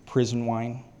prison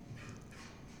wine,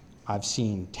 I've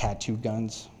seen tattoo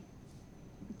guns,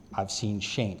 I've seen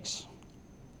shanks,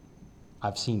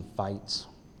 I've seen fights,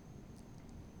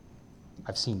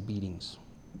 I've seen beatings.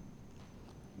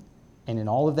 And in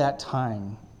all of that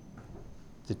time,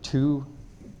 the two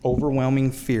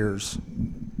overwhelming fears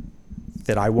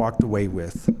that I walked away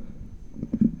with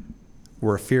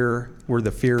were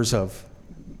the fears of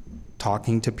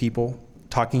talking to people,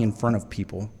 talking in front of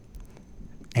people,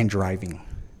 and driving.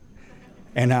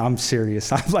 And I'm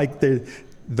serious. I'm like,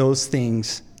 those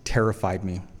things terrified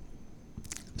me.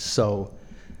 So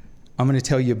I'm going to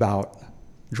tell you about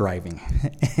driving.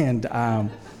 And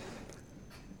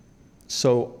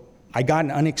so I got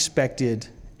an unexpected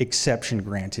exception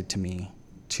granted to me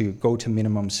to go to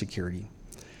minimum security.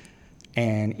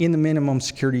 And in the minimum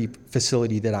security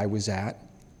facility that I was at,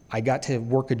 I got to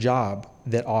work a job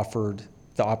that offered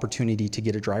the opportunity to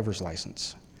get a driver's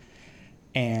license.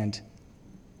 And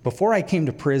before I came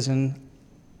to prison,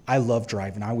 I loved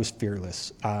driving. I was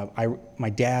fearless. My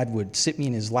dad would sit me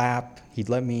in his lap. He'd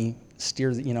let me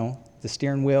steer, the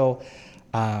steering wheel.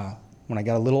 When I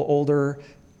got a little older,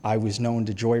 I was known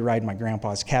to joyride my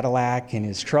grandpa's Cadillac and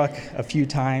his truck a few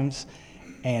times,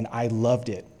 and I loved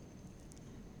it.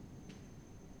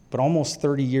 But almost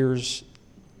 30 years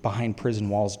behind prison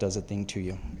walls does a thing to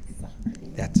you.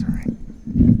 That's all right.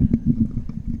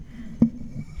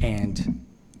 And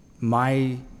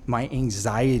my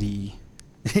anxiety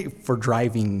for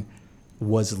driving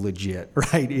was legit,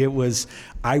 right?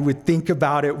 I would think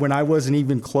about it when I wasn't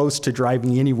even close to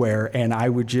driving anywhere, and I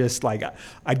would just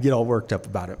I'd get all worked up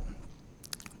about it.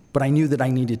 But I knew that I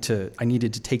needed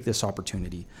to take this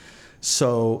opportunity.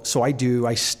 So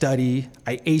I study,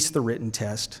 I ace the written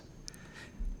test,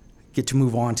 get to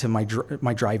move on to my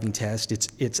driving test.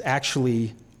 It's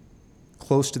actually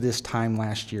close to this time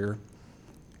last year.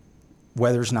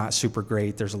 Weather's not super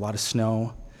great. There's a lot of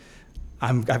snow.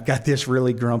 I've got this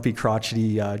really grumpy,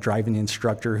 crotchety driving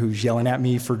instructor who's yelling at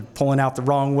me for pulling out the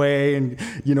wrong way, and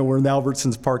we're in the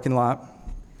Albertsons parking lot.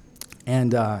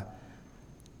 And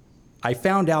I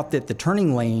found out that the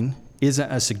turning lane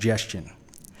isn't a suggestion.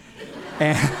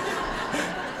 And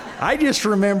I just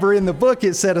remember in the book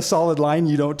it said a solid line,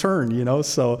 you don't turn,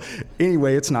 So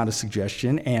anyway, it's not a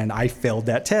suggestion, and I failed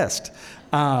that test.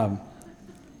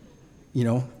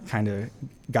 Kind of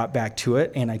got back to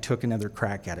it, and I took another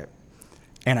crack at it.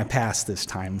 And I passed this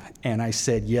time. And I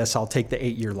said, yes, I'll take the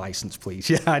 8-year license, please.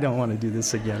 Yeah, I don't want to do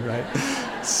this again, right?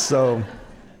 So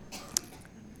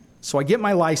I get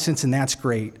my license, and that's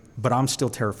great, but I'm still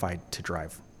terrified to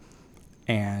drive.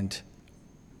 And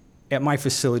at my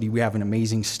facility, we have an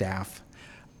amazing staff,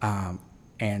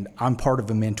 and I'm part of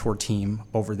a mentor team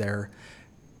over there.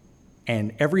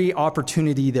 And every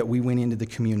opportunity that we went into the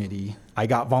community, I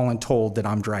got voluntold that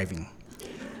I'm driving.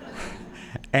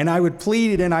 And I would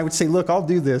plead and I would say, look, I'll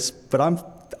do this, but I'm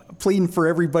pleading for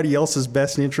everybody else's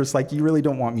best interest. Like, you really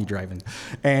don't want me driving.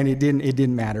 And it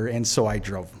didn't matter. And so I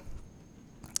drove.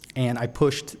 And I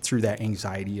pushed through that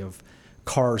anxiety of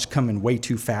cars coming way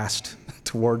too fast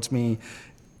towards me,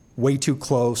 way too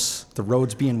close, the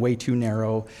roads being way too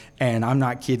narrow. And I'm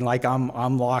not kidding,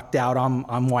 I'm locked out,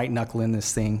 I'm white knuckling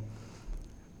this thing.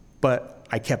 But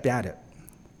I kept at it.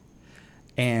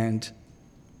 And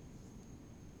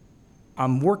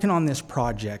I'm working on this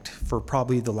project for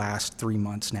probably the last 3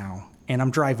 months now, and I'm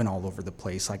driving all over the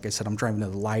place. Like I said, I'm driving to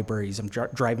the libraries, I'm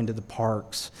driving to the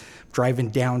parks, driving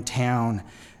downtown,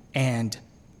 and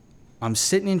I'm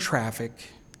sitting in traffic,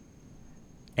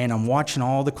 and I'm watching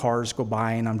all the cars go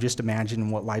by, and I'm just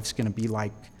imagining what life's gonna be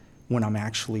like when I'm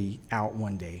actually out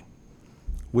one day,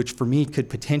 which for me could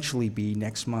potentially be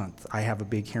next month. I have a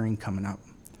big hearing coming up.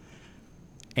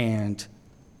 And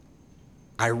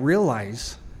I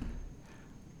realize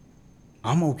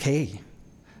I'm okay.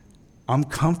 I'm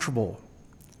comfortable.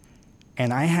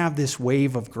 And I have this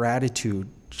wave of gratitude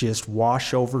just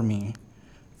wash over me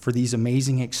for these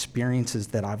amazing experiences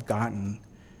that I've gotten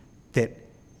that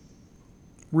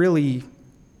really,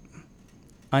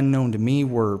 unknown to me,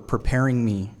 were preparing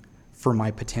me for my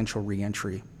potential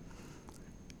reentry.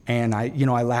 And I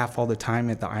laugh all the time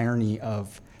at the irony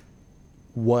of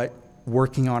what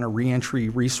working on a reentry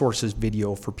resources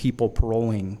video for people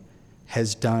paroling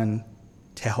has done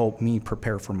to help me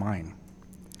prepare for mine.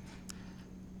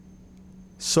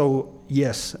 So,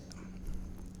 yes,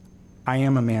 I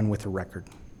am a man with a record.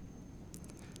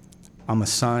 I'm a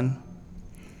son.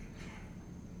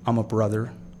 I'm a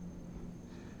brother.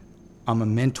 I'm a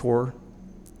mentor.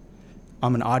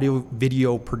 I'm an audio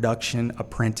video production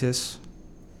apprentice.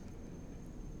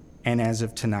 And as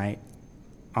of tonight,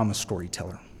 I'm a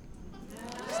storyteller.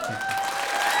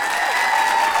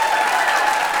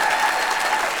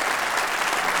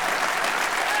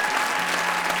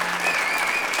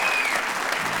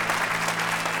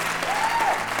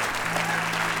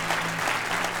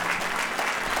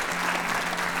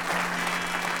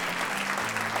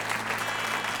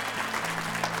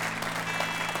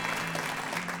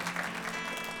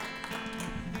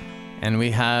 And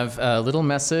we have a little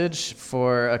message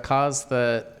for a cause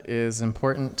that is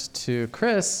important to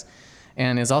Chris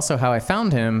and is also how I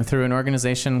found him, through an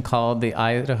organization called the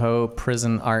Idaho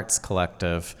Prison Arts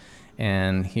Collective.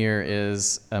 And here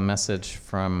is a message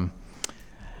from,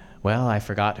 well, I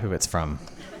forgot who it's from.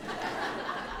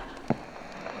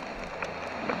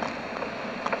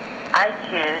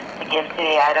 give to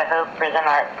the Idaho Prison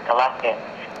Arts Collective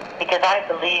because I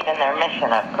believe in their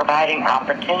mission of providing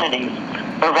opportunities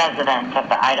for residents of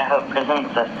the Idaho prison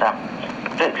system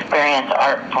to experience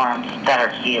art forms that are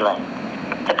healing.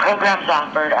 The programs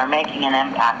offered are making an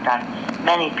impact on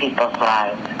many people's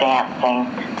lives: dancing,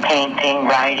 painting,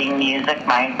 writing, music,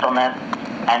 mindfulness,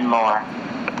 and more.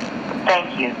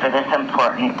 Thank you for this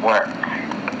important work.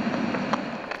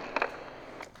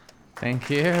 Thank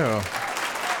you.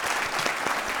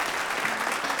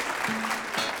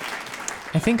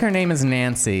 I think her name is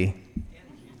Nancy.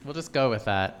 We'll just go with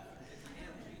that.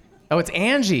 Oh, it's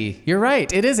Angie. You're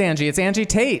right. It is Angie. It's Angie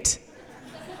Tate.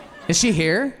 Is she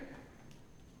here?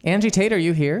 Angie Tate, are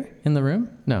you here in the room?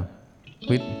 No.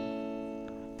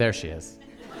 There she is.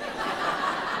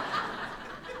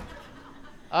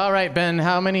 All right, Ben,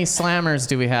 how many slammers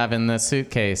do we have in the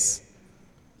suitcase?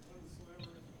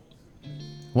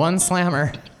 One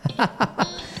slammer.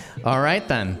 All right,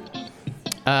 then.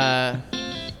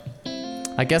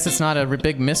 I guess it's not a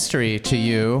big mystery to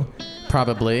you,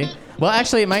 probably. Well,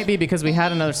 actually, it might be because we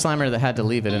had another slammer that had to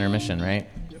leave at intermission, right?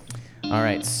 All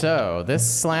right, so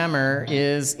this slammer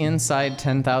is inside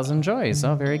 10,000 Joys.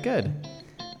 Oh, very good.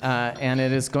 And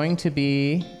it is going to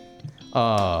be...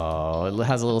 Oh, it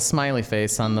has a little smiley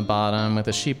face on the bottom with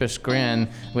a sheepish grin,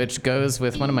 which goes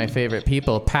with one of my favorite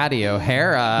people, Patty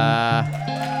O'Hara.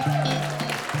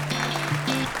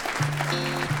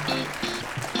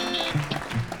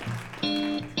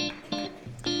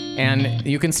 And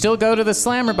you can still go to the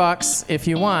slammer box if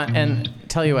you want. And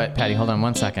tell you what, Patty, hold on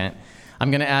one second.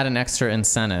 I'm going to add an extra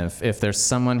incentive. If there's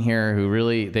someone here who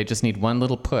really, they just need one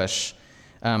little push,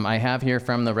 I have here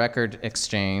from the Record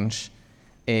Exchange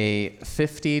a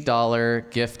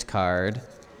 $50 gift card.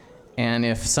 And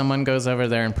if someone goes over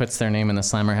there and puts their name in the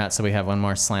slammer hat so we have one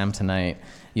more slam tonight,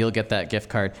 you'll get that gift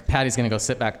card. Patty's going to go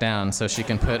sit back down so she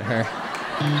can put her...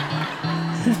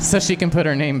 so she can put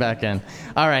her name back in.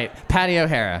 All right, Patty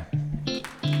O'Hara.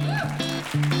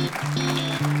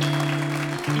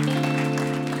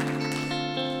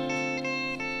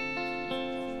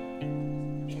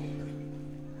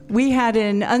 We had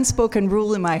an unspoken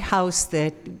rule in my house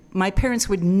that my parents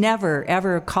would never,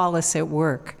 ever call us at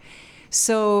work.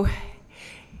 So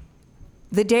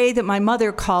the day that my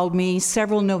mother called me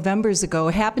several Novembers ago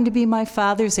happened to be my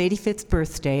father's 85th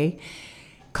birthday.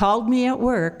 Called me at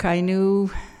work, I knew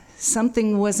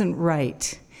something wasn't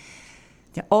right.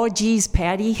 Oh, geez,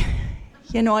 Patty,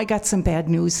 you know, I got some bad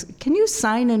news. Can you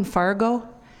sign in Fargo?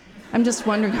 I'm just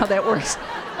wondering how that works.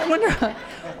 I wonder how,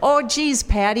 oh, geez,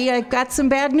 Patty, I've got some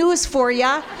bad news for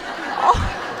ya.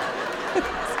 Oh.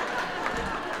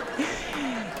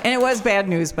 And it was bad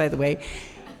news, by the way.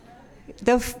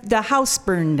 The house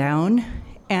burned down.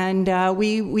 And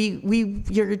your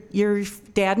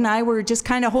dad and I were just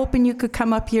kind of hoping you could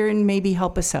come up here and maybe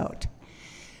help us out.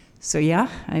 So yeah,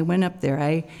 I went up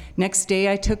there. Next day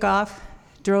I took off,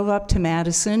 drove up to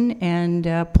Madison, and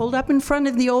pulled up in front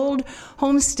of the old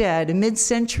homestead, a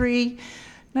mid-century,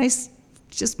 nice,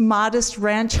 just modest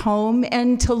ranch home.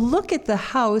 And to look at the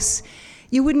house,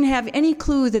 you wouldn't have any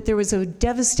clue that there was a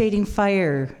devastating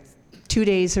fire 2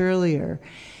 days earlier.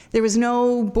 There was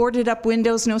no boarded up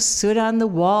windows, no soot on the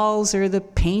walls, or the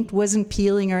paint wasn't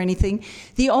peeling or anything.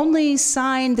 The only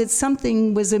sign that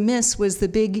something was amiss was the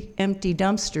big empty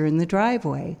dumpster in the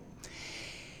driveway.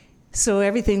 So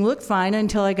everything looked fine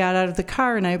until I got out of the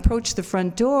car and I approached the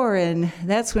front door, and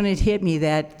that's when it hit me,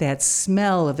 that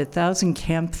smell of 1,000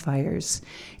 campfires.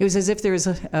 It was as if there was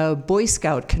a Boy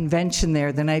Scout convention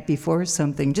there the night before or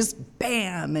something, just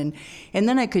bam, and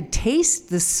then I could taste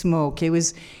the smoke. It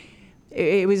was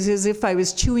as if I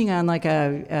was chewing on like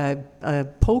a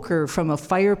poker from a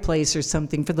fireplace or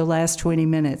something for the last 20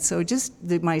 minutes. So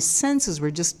my senses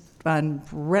were just on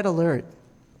red alert.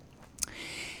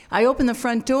 I opened the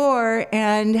front door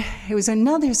and it was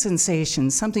another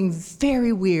sensation, something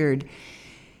very weird.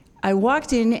 I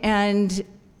walked in and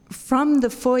from the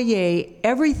foyer,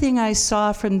 everything I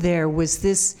saw from there was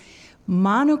this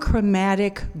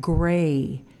monochromatic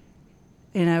gray.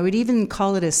 And I would even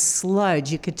call it a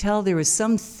sludge. You could tell there was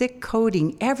some thick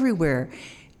coating everywhere,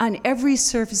 on every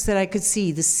surface that I could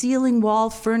see. The ceiling, wall,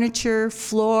 furniture,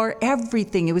 floor,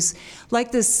 everything. It was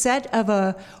like the set of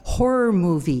a horror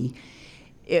movie.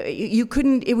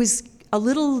 It was a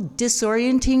little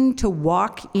disorienting to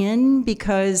walk in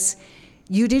because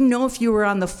you didn't know if you were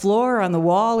on the floor or on the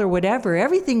wall or whatever.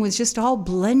 Everything was just all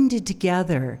blended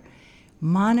together.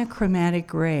 Monochromatic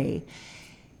gray.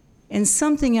 And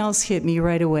something else hit me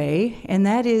right away, and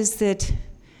that is that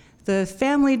the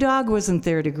family dog wasn't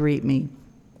there to greet me.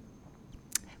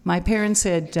 My parents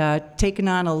had taken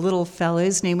on a little fella.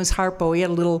 His name was Harpo. He had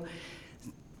a little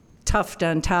tuft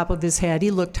on top of his head.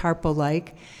 He looked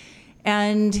Harpo-like.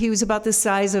 And he was about the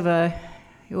size of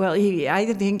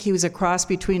I think he was a cross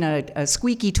between a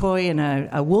squeaky toy and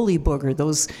a woolly booger,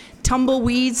 those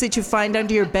tumbleweeds that you find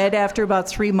under your bed after about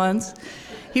 3 months.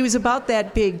 He was about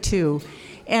that big, too.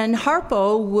 And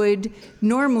Harpo would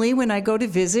normally, when I go to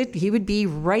visit, he would be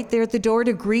right there at the door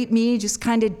to greet me, just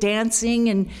kind of dancing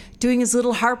and doing his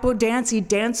little Harpo dance. He'd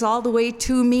dance all the way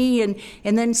to me, and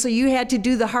then so you had to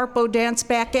do the Harpo dance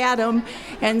back at him.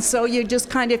 And so you just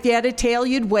kind of, if you had a tail,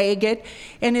 you'd wag it.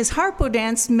 And his Harpo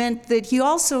dance meant that he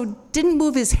also didn't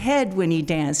move his head when he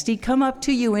danced. He'd come up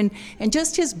to you, and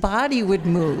just his body would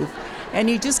move. And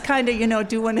he'd just kind of,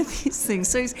 do one of these things.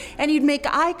 So and he'd make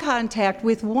eye contact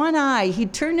with one eye.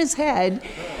 He'd turn his head.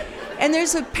 And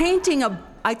there's a painting of,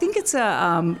 I think it's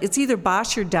either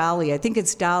Bosch or Dali. I think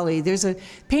it's Dali. There's a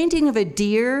painting of a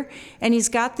deer, and he's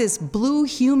got this blue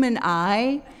human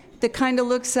eye that kind of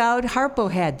looks out. Harpo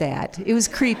had that. It was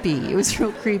creepy. It was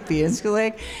real creepy. It's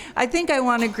like, I think I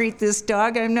want to greet this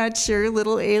dog. I'm not sure.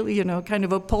 Little alien, kind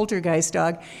of a poltergeist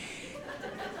dog.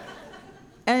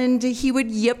 And he would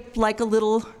yip like a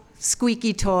little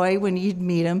squeaky toy when you'd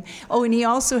meet him. Oh, and he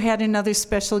also had another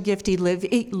special gift. He'd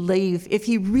leave. If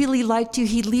he really liked you,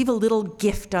 he'd leave a little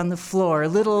gift on the floor, a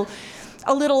little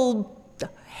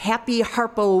happy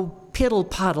Harpo piddle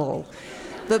puddle.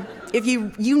 If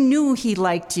you knew he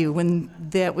liked you when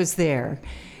that was there.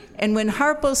 And when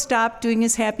Harpo stopped doing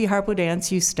his happy Harpo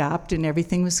dance, you stopped and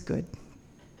everything was good.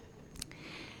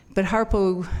 But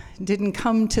Harpo didn't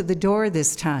come to the door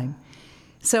this time.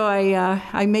 So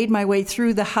I made my way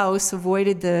through the house,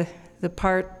 avoided the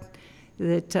part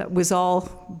that was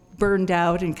all burned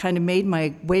out, and kind of made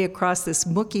my way across this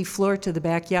mucky floor to the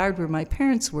backyard where my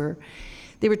parents were.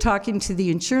 They were talking to the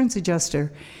insurance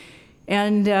adjuster,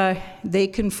 and they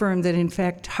confirmed that, in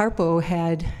fact, Harpo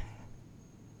had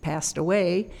passed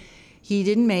away. He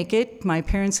didn't make it. My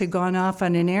parents had gone off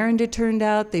on an errand, it turned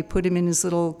out. They put him in his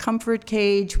little comfort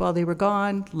cage while they were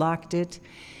gone, locked it.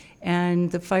 And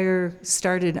the fire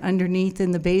started underneath in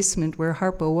the basement where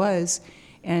Harpo was,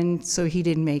 and so he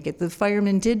didn't make it. The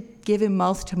firemen did give him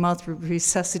mouth-to-mouth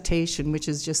resuscitation, which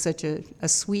is just such a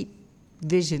sweet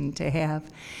vision to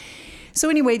have.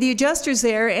 So anyway, the adjuster's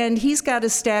there, and he's got a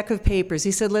stack of papers.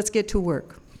 He said, let's get to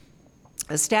work.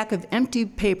 A stack of empty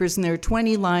papers, and there are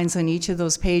 20 lines on each of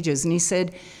those pages. And he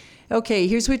said, okay,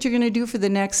 here's what you're going to do for the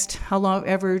next, how long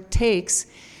ever it takes.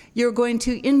 You're going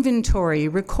to inventory,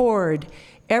 record,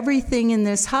 everything in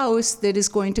this house that is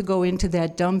going to go into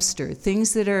that dumpster,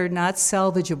 things that are not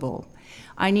salvageable.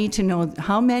 I need to know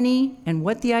how many and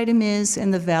what the item is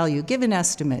and the value. Give an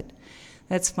estimate.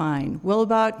 That's fine. Well,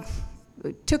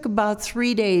 it took about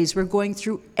 3 days. We're going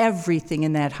through everything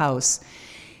in that house.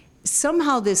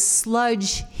 Somehow this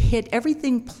sludge hit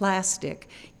everything plastic.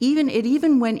 It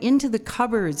even went into the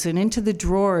cupboards and into the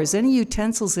drawers. Any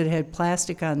utensils that had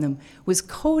plastic on them was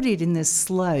coated in this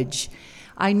sludge.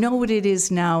 I know what it is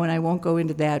now, and I won't go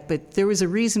into that, but there was a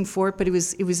reason for it, but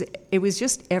it was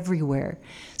just everywhere.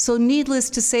 So needless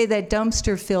to say, that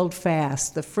dumpster filled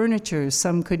fast. The furniture,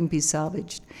 some couldn't be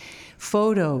salvaged.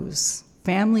 Photos,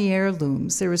 family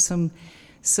heirlooms. There were some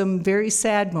very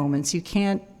sad moments. You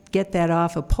can't get that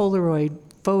off a Polaroid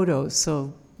photo,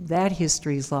 so that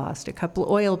history is lost. A couple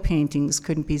oil paintings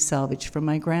couldn't be salvaged from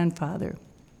my grandfather.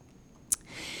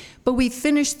 But we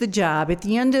finished the job. At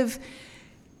the end of,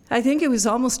 I think it was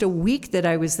almost a week that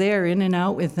I was there, in and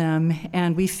out with them,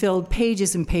 and we filled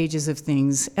pages and pages of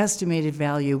things, estimated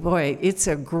value. Boy, it's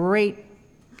great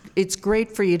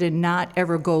for you to not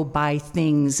ever go buy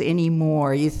things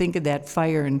anymore. You think of that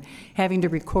fire and having to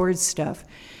record stuff.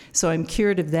 So I'm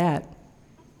cured of that.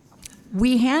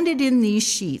 We handed in these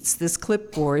sheets, this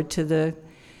clipboard, to the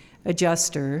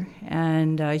adjuster,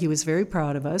 and he was very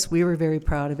proud of us. We were very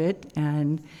proud of it,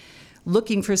 and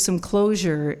looking for some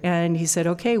closure. And he said,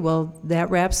 okay, well, that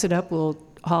wraps it up. We'll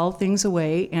haul things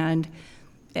away. And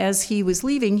as he was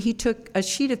leaving, he took a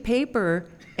sheet of paper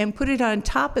and put it on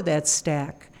top of that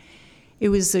stack. It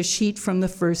was a sheet from the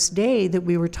first day that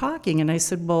we were talking. And I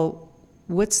said, well,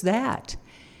 what's that?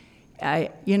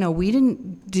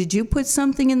 Did you put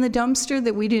something in the dumpster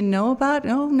that we didn't know about?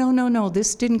 Oh, no,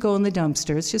 this didn't go in the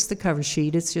dumpster. It's just the cover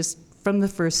sheet. It's just from the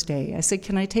first day. I said,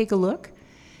 can I take a look?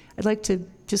 I'd like to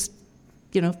just,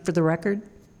 for the record.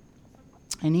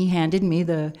 And he handed me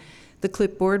the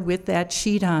clipboard with that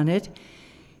sheet on it.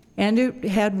 And it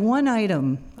had one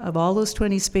item of all those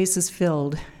 20 spaces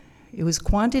filled. It was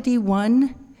quantity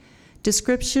 1,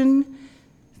 description,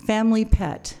 family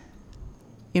pet.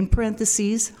 In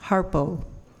parentheses, Harpo.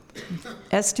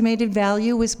 Estimated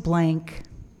value was blank.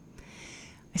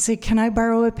 I said, can I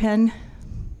borrow a pen?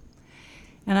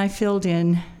 And I filled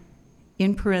in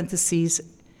in parentheses,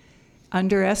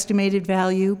 underestimated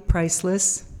value,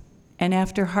 priceless. And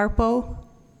after Harpo,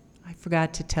 I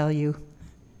forgot to tell you,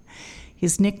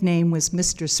 his nickname was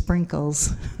Mr.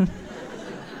 Sprinkles.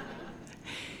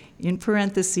 In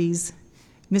parentheses,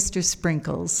 Mr.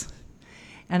 Sprinkles.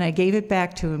 And I gave it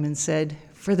back to him and said,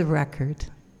 for the record.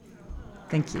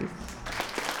 Thank you.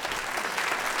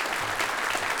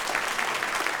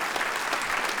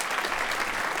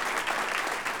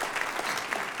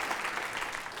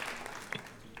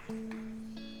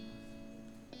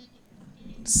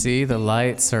 See, the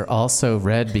lights are also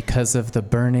red because of the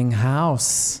burning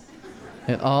house.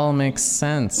 It all makes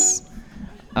sense.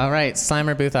 All right,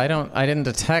 Slimer Booth, I didn't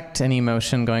detect any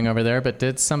motion going over there, but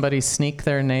did somebody sneak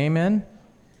their name in?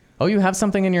 Oh, you have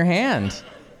something in your hand.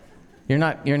 You're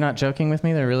not joking with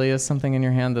me? There really is something in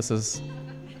your hand. It says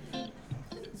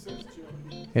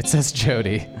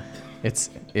Jodi.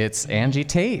 It's Angie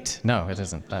Tate. No, it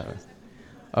isn't.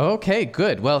 Okay,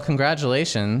 good. Well,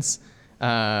 congratulations.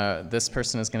 This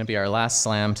person is going to be our last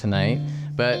slam tonight.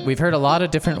 But we've heard a lot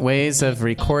of different ways of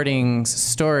recording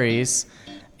stories.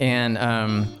 And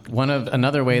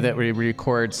another way that we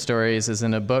record stories is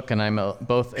in a book, and I'm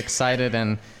both excited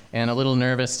and a little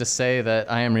nervous to say that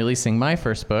I am releasing my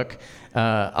first book,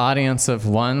 Audience of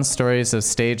One, Stories of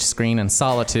Stage, Screen, and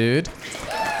Solitude.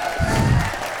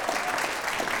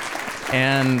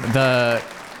 And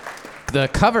the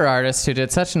cover artist who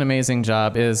did such an amazing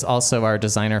job is also our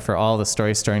designer for all the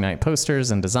Story Night posters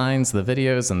and designs, the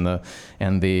videos, and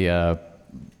the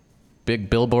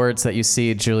big billboards that you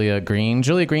see, Julia Green.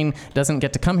 Julia Green doesn't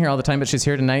get to come here all the time, but she's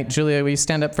here tonight. Julia, will you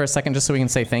stand up for a second just so we can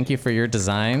say thank you for your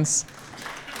designs?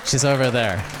 She's over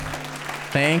there.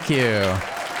 Thank you.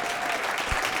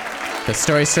 The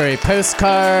Story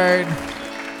postcard.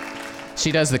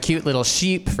 She does the cute little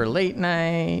sheep for late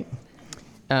night.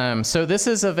 So this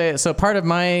is so part of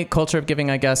my culture of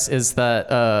giving, I guess, is that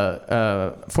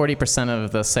 40%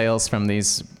 of the sales from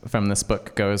this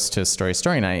book goes to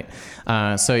Story Night.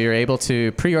 So you're able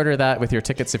to pre-order that with your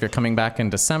tickets if you're coming back in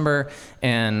December.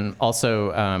 And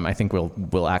also, I think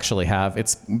we'll actually have.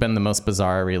 It's been the most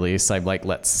bizarre release. I've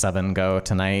let 7 go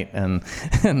tonight, and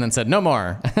then said no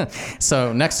more.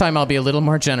 So next time I'll be a little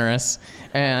more generous,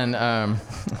 and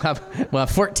we'll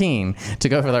have 14 to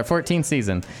go for our 14th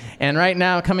season. And right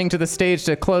now, coming to the stage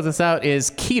to close us out is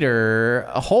Keeter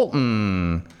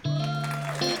Holton.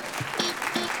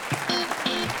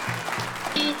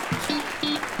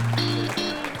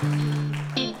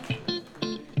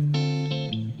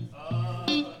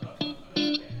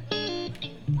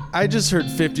 I just heard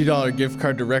 $50 gift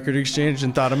card to Record Exchange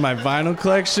and thought of my vinyl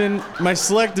collection. My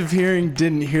selective hearing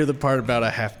didn't hear the part about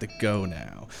I have to go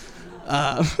now.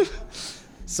 I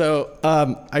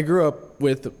grew up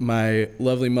with my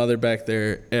lovely mother back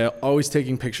there, always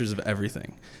taking pictures of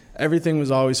everything. Everything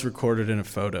was always recorded in a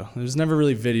photo. There was never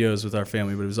really videos with our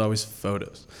family, but it was always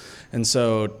photos. And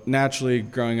so naturally,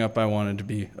 growing up, I wanted to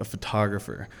be a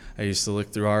photographer. I used to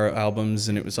look through our albums,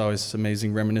 and it was always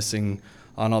amazing reminiscing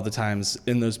on all the times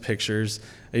in those pictures.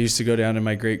 I used to go down to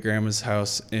my great-grandma's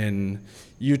house in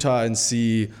Utah and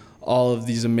see all of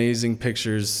these amazing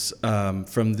pictures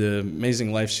from the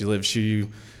amazing life she lived. She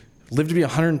lived to be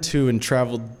 102 and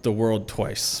traveled the world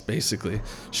twice, basically.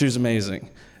 She was amazing.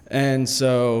 And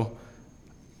so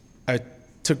I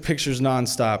took pictures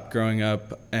nonstop growing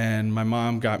up, and my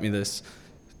mom got me this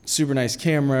super nice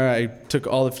camera. I took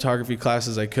all the photography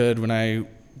classes I could. When I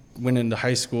went into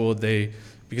high school,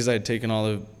 because I had taken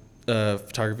all the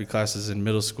photography classes in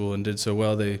middle school and did so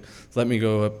well, they let me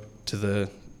go up to the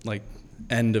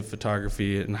end of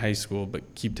photography in high school, but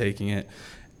keep taking it.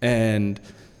 And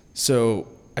so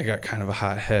I got kind of a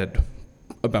hot head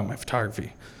about my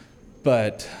photography.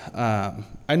 But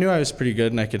I knew I was pretty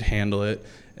good and I could handle it.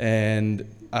 And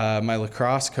my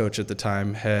lacrosse coach at the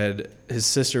time his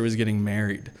sister was getting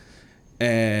married.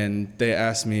 And they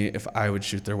asked me if I would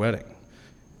shoot their wedding.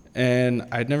 And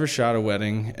I'd never shot a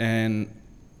wedding, and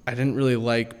I didn't really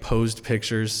like posed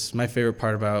pictures. My favorite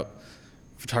part about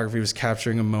photography was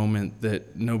capturing a moment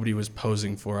that nobody was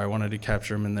posing for. I wanted to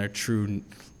capture them in their true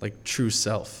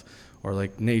self, or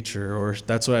nature, or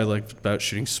that's what I liked about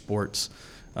shooting sports,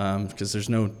 because there's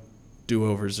no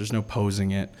do-overs, there's no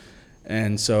posing it.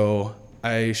 And so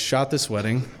I shot this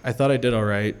wedding. I thought I did all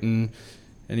right, and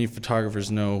any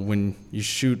photographers know when you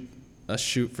shoot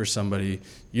for somebody,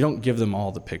 you don't give them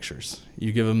all the pictures.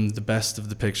 You give them the best of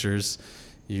the pictures.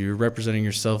 You're representing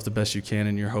yourself the best you can,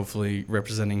 and you're hopefully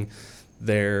representing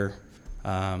their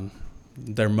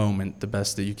moment the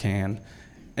best that you can.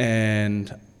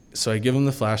 And so I give them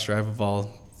the flash drive of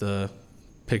all the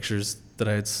pictures that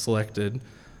I had selected,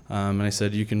 and I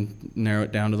said, you can narrow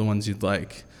it down to the ones you'd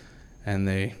like. and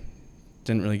they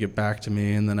didn't really get back to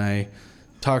me. And then I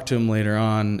talked to them later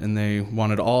on, and they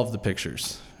wanted all of the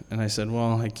pictures. And I said,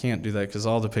 well, I can't do that because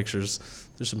all the pictures,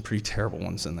 there's some pretty terrible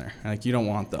ones in there. Like, you don't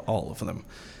want all of them.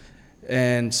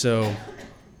 And so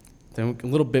then a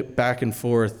little bit back and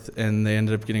forth, and they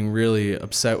ended up getting really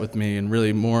upset with me, and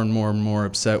really more and more and more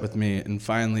upset with me. And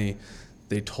finally,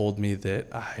 they told me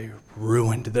that I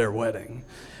ruined their wedding.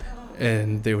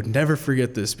 And they would never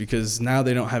forget this, because now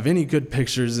they don't have any good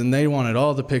pictures, and they wanted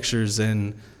all the pictures,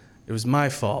 and it was my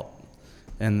fault,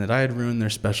 and that I had ruined their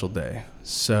special day.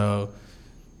 So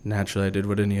naturally, I did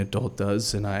what any adult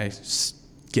does, and I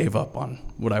gave up on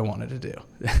what I wanted to do.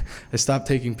 I stopped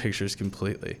taking pictures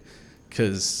completely,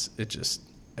 because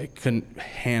I couldn't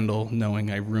handle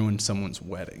knowing I ruined someone's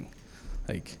wedding.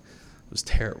 Like, it was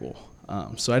terrible.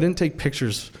 So I didn't take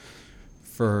pictures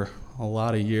for a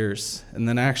lot of years. And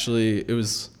then actually, it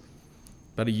was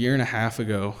about a year and a half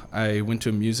ago, I went to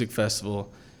a music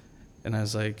festival, and I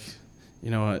was like, you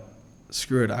know what,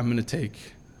 screw it, I'm gonna take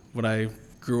what I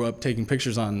grew up taking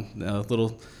pictures on,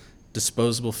 little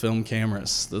disposable film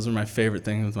cameras. Those are my favorite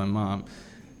thing with my mom.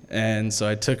 And so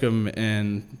I took them,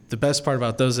 and the best part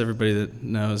about those, everybody that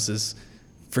knows, is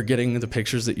forgetting the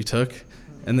pictures that you took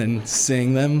and then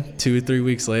seeing them 2 or 3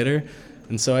 weeks later.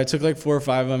 And so I took like 4 or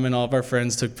 5 of them, and all of our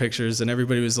friends took pictures, and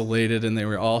everybody was elated, and they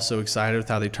were all so excited with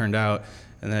how they turned out.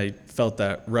 And I felt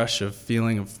that rush of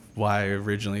feeling of why I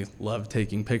originally loved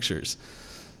taking pictures.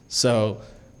 So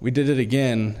we did it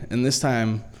again, and this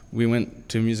time we went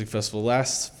to a music festival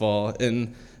last fall,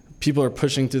 and people are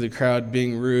pushing through the crowd,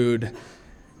 being rude,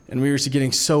 and we were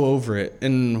getting so over it.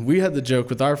 And we had the joke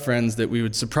with our friends that we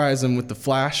would surprise them with the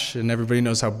flash, and everybody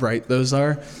knows how bright those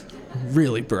are.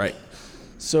 Really bright.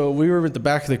 So we were at the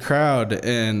back of the crowd,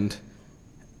 and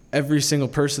every single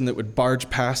person that would barge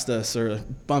past us or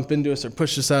bump into us or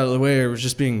push us out of the way or was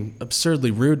just being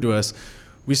absurdly rude to us,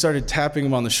 we started tapping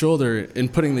them on the shoulder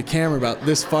and putting the camera about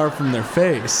this far from their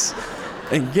face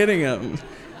and getting them.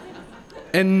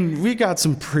 And we got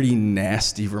some pretty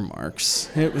nasty remarks.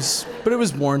 But it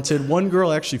was warranted. One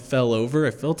girl actually fell over.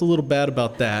 I felt a little bad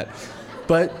about that.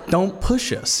 But don't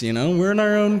push us, We're in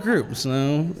our own group,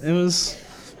 so it was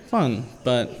fun.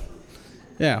 But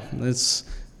yeah, it was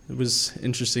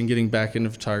interesting getting back into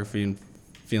photography and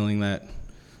feeling that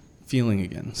feeling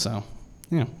again. So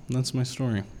yeah, that's my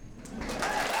story.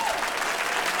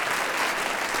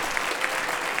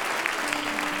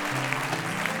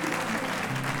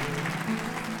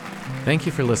 Thank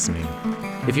you for listening.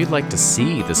 If you'd like to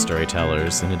see the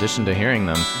Storytellers in addition to hearing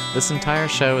them, this entire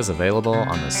show is available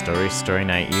on the Story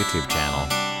Night YouTube channel.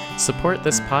 Support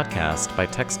this podcast by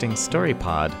texting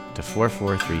StoryPod to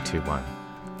 44321.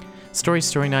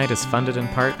 Story Night is funded in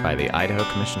part by the Idaho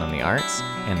Commission on the Arts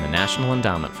and the National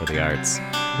Endowment for the Arts.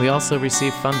 We also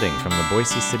receive funding from the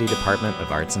Boise City Department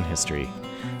of Arts and History.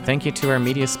 Thank you to our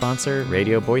media sponsor,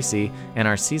 Radio Boise, and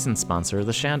our season sponsor,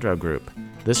 the Chandro Group.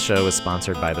 This show is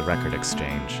sponsored by the Record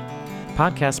Exchange.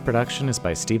 Podcast production is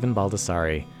by Stephen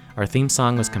Baldessari. Our theme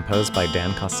song was composed by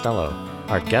Dan Costello.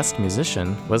 Our guest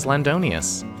musician was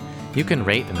Landonious. You can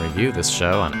rate and review this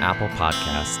show on Apple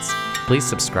Podcasts. Please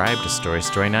subscribe to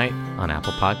Story Night on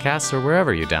Apple Podcasts or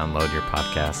wherever you download your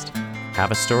podcast. Have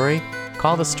a story?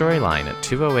 Call the Storyline at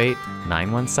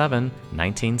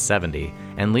 208-917-1970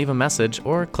 and leave a message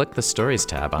or click the Stories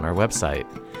tab on our website.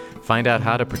 Find out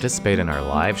how to participate in our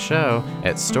live show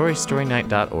at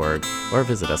storynight.org or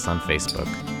visit us on Facebook.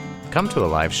 Come to a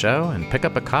live show and pick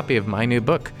up a copy of my new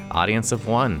book, Audience of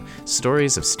One,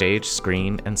 Stories of Stage,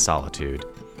 Screen, and Solitude.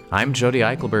 I'm Jodi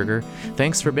Eichelberger.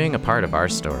 Thanks for being a part of our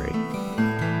story.